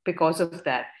carrying because of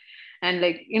that. And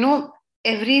like,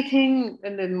 everything,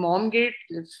 and then mom guilt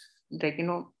is like,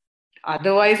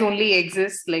 otherwise only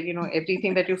exists. Like,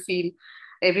 everything that you feel,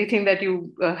 everything that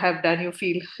you have done, you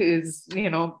feel is,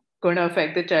 going to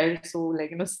affect the child. So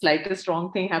like, slightest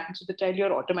wrong thing happens to the child,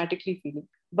 you're automatically feeling.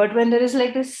 But when there is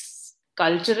like this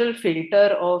cultural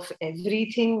filter of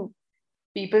everything,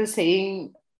 people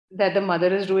saying that the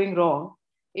mother is doing wrong,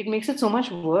 it makes it so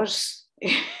much worse.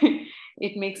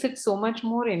 It makes it so much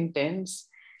more intense.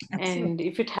 Absolutely. And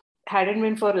if it hadn't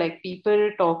been for like people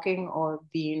talking or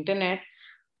the internet,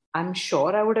 I'm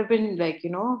sure I would have been like,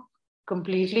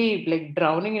 completely like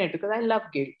drowning in it, because I love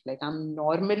guilt. Like, I'm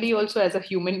normally also, as a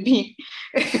human being,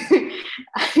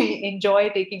 I enjoy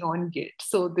taking on guilt.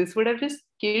 So this would have just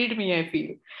killed me, I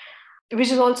feel.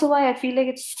 Which is also why I feel like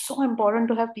it's so important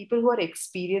to have people who are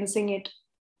experiencing it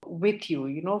with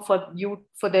you,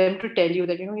 for them to tell you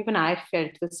that, even I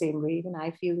felt the same way, even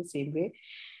I feel the same way.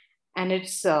 And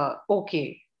it's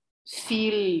okay.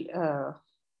 Feel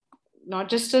not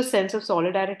just a sense of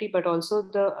solidarity, but also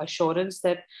the assurance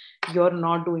that you're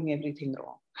not doing everything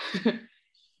wrong.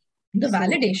 The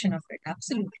validation of it,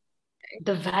 absolutely.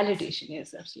 The validation,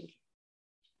 yes, absolutely.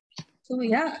 So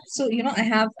yeah, so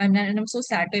I'm so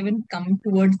sad to even come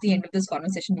towards the end of this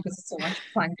conversation, because it's so much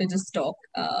fun to just talk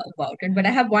about it. But I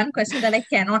have one question that I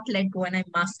cannot let go, and I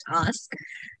must ask,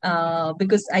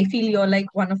 because I feel you're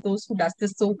like one of those who does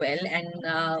this so well.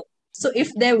 And so,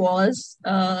 if there was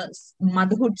a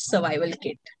motherhood survival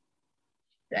kit,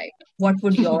 right, what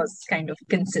would yours kind of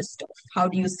consist of? How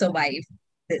do you survive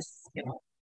this?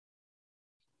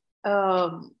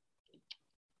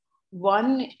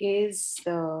 One is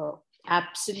the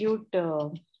absolute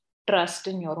trust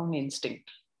in your own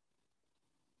instinct.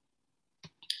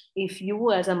 If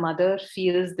you as a mother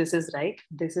feels this is right,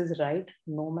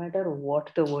 no matter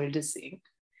what the world is saying.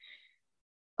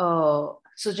 So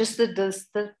just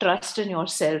the trust in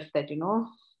yourself that,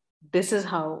 this is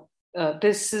how,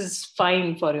 this is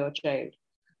fine for your child.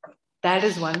 That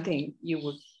is one thing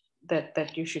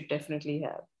that you should definitely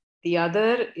have. The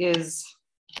other is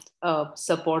a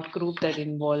support group that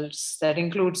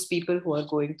includes people who are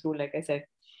going through, like I said,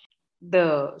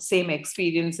 the same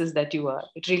experiences that you are.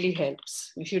 It really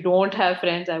helps. If you don't have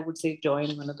friends, I would say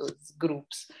join one of those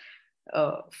groups,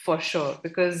 for sure,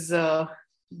 because then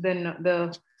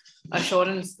the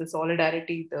assurance, the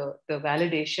solidarity, the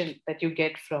validation that you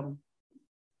get from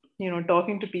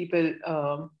talking to people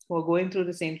who are going through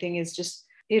the same thing is just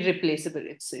irreplaceable.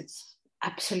 It's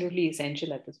absolutely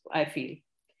essential at this, I feel.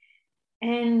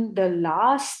 And the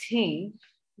last thing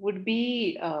would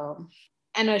be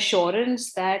an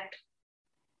assurance that,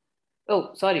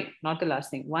 oh, sorry, not the last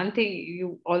thing. One thing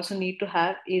you also need to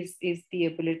have is the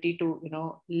ability to,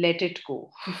 let it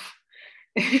go.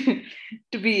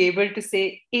 To be able to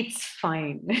say it's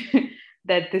fine.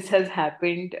 that this has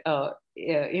happened,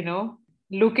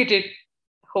 look at it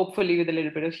hopefully with a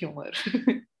little bit of humor.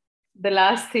 The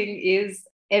last thing is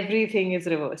everything is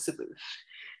reversible.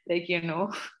 Like,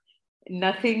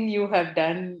 nothing you have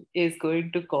done is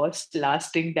going to cause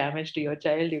lasting damage to your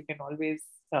child. You can always,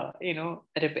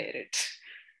 repair it.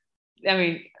 I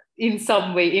mean, in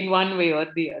some way, in one way or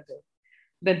the other.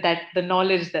 That the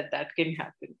knowledge that can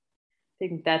happen. I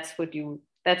think that's what you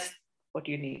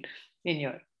need in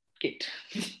your kid.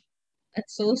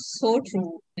 That's so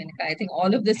true, Menaka. I think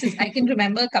all of this is. I can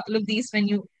remember a couple of these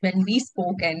when we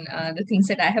spoke, and the things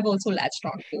that I have also latched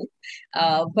on to.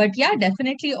 But yeah,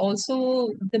 definitely also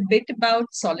the bit about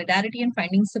solidarity and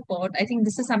finding support. I think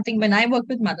this is something when I work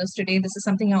with mothers today. This is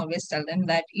something I always tell them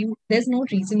that there's no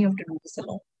reason you have to do this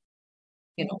alone.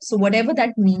 So whatever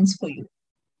that means for you,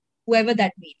 whoever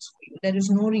that means for you, there is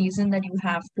no reason that you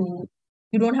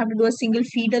don't have to do a single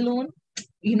feed alone.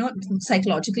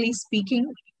 Psychologically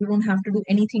speaking, you don't have to do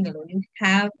anything alone.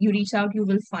 You reach out, you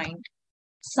will find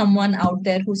someone out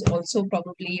there who's also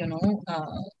probably,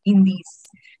 in these,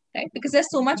 right? Because there's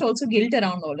so much also guilt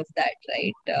around all of that,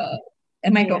 right?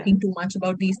 Am I Yeah. talking too much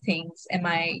about these things?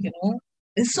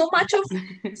 There's so much of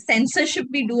censorship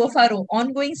we do, of our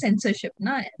ongoing censorship.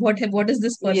 Na? What is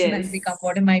this person has Yes. become?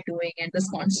 What am I doing? And this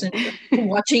constant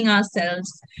watching ourselves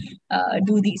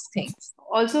do these things.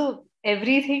 Also,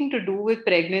 everything to do with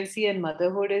pregnancy and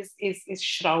motherhood is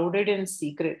shrouded in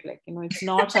secret. Like, it's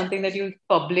not something that you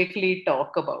publicly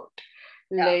talk about.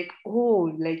 Yeah. Like,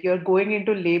 oh, like you're going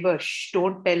into labor. Shh,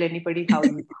 don't tell anybody how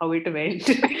it went.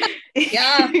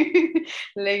 Yeah.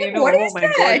 Like, What oh is my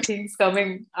that? God, things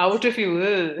coming out of you.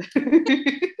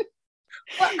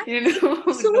 Well,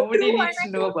 so Nobody true, needs to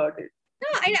know about it.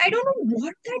 I don't know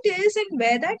what that is and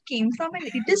where that came from, and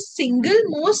it is single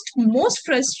most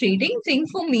frustrating thing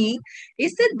for me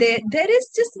is that there is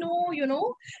just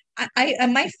no,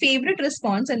 my favorite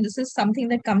response, and this is something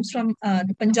that comes from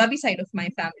the Punjabi side of my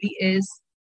family, is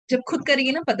जब खुद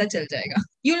करेगी ना पता चल जाएगा.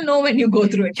 You'll know when you go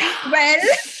through it. Well,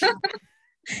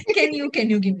 can you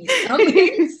give me some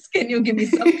hints? Can you give me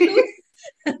some clues?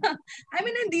 I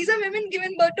mean, and these are women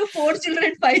giving birth to 4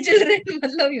 children, 5 children.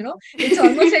 It's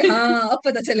almost like, ab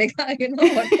pata chalega,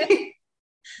 what?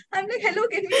 I'm like, hello,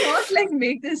 can we not like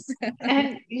make this?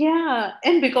 And yeah,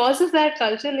 and because of that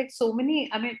culture, like so many,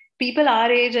 I mean, people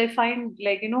our age, I find,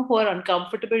 like, who are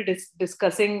uncomfortable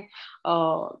discussing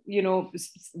their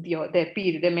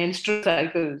period, their menstrual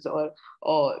cycles,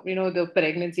 or the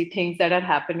pregnancy things that are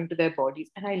happening to their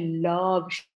bodies, and I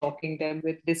love shocking them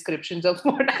with descriptions of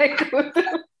what I go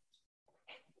through.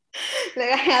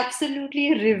 Like, I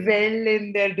absolutely revel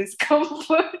in their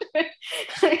discomfort.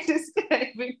 I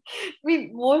describing. I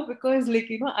mean, more because, like,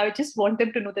 I just want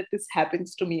them to know that this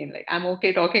happens to me, and like I'm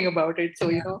okay talking about it.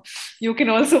 So, you can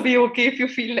also be okay if you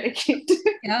feel like it.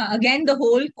 Yeah, again, the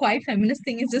whole quite feminist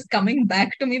thing is just coming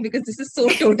back to me because this is so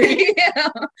totally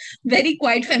very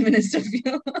quite feminist of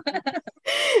you.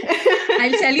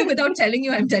 I'll tell you without telling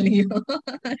you, I'm telling you.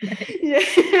 Yeah.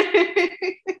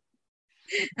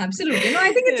 Absolutely. No,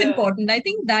 I think it's Yeah. important. I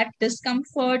think that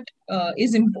discomfort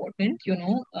is important,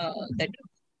 that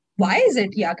why is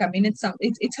it yuck? I mean,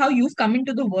 it's how you've come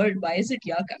into the world. Why is it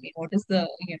yuck? I mean, what is the,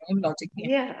 logic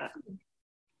behind it? Yeah.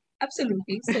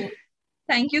 Absolutely. So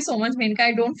thank you so much, Menka.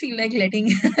 I don't feel like letting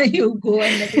you go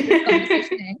and letting this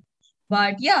conversation end.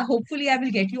 But yeah, hopefully I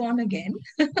will get you on again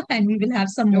and we will have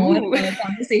some more Ooh.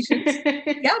 conversations.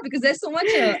 Yeah, because there's so much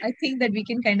I think that we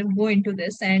can kind of go into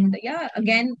this. And yeah,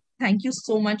 again, thank you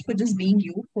so much for just being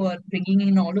you, for bringing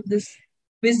in all of this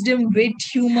wisdom, wit,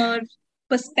 humor,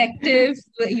 perspective,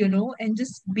 and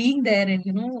just being there and,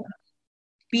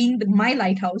 being my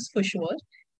lighthouse for sure.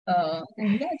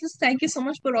 And yeah, just thank you so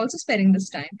much for also sparing this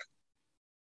time.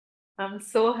 I'm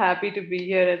so happy to be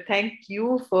here, and thank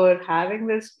you for having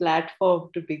this platform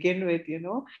to begin with.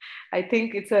 I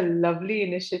think it's a lovely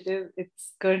initiative.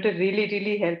 It's going to really,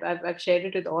 really help. I've shared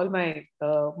it with all my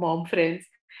mom friends,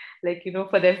 like,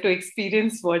 for them to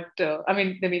experience what I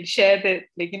mean, share that,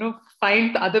 like,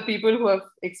 find other people who have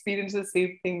experienced the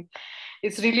same thing.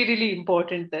 It's really, really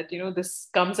important that this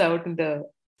comes out in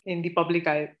the public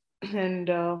eye. And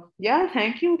yeah,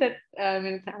 thank you. That I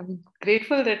mean, I'm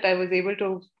grateful that I was able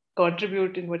to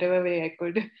contribute in whatever way I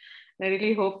could. I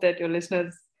really hope that your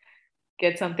listeners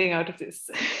get something out of this.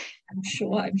 I'm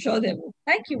sure they will.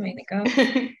 Thank you,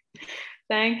 Menaka.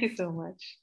 Thank you so much.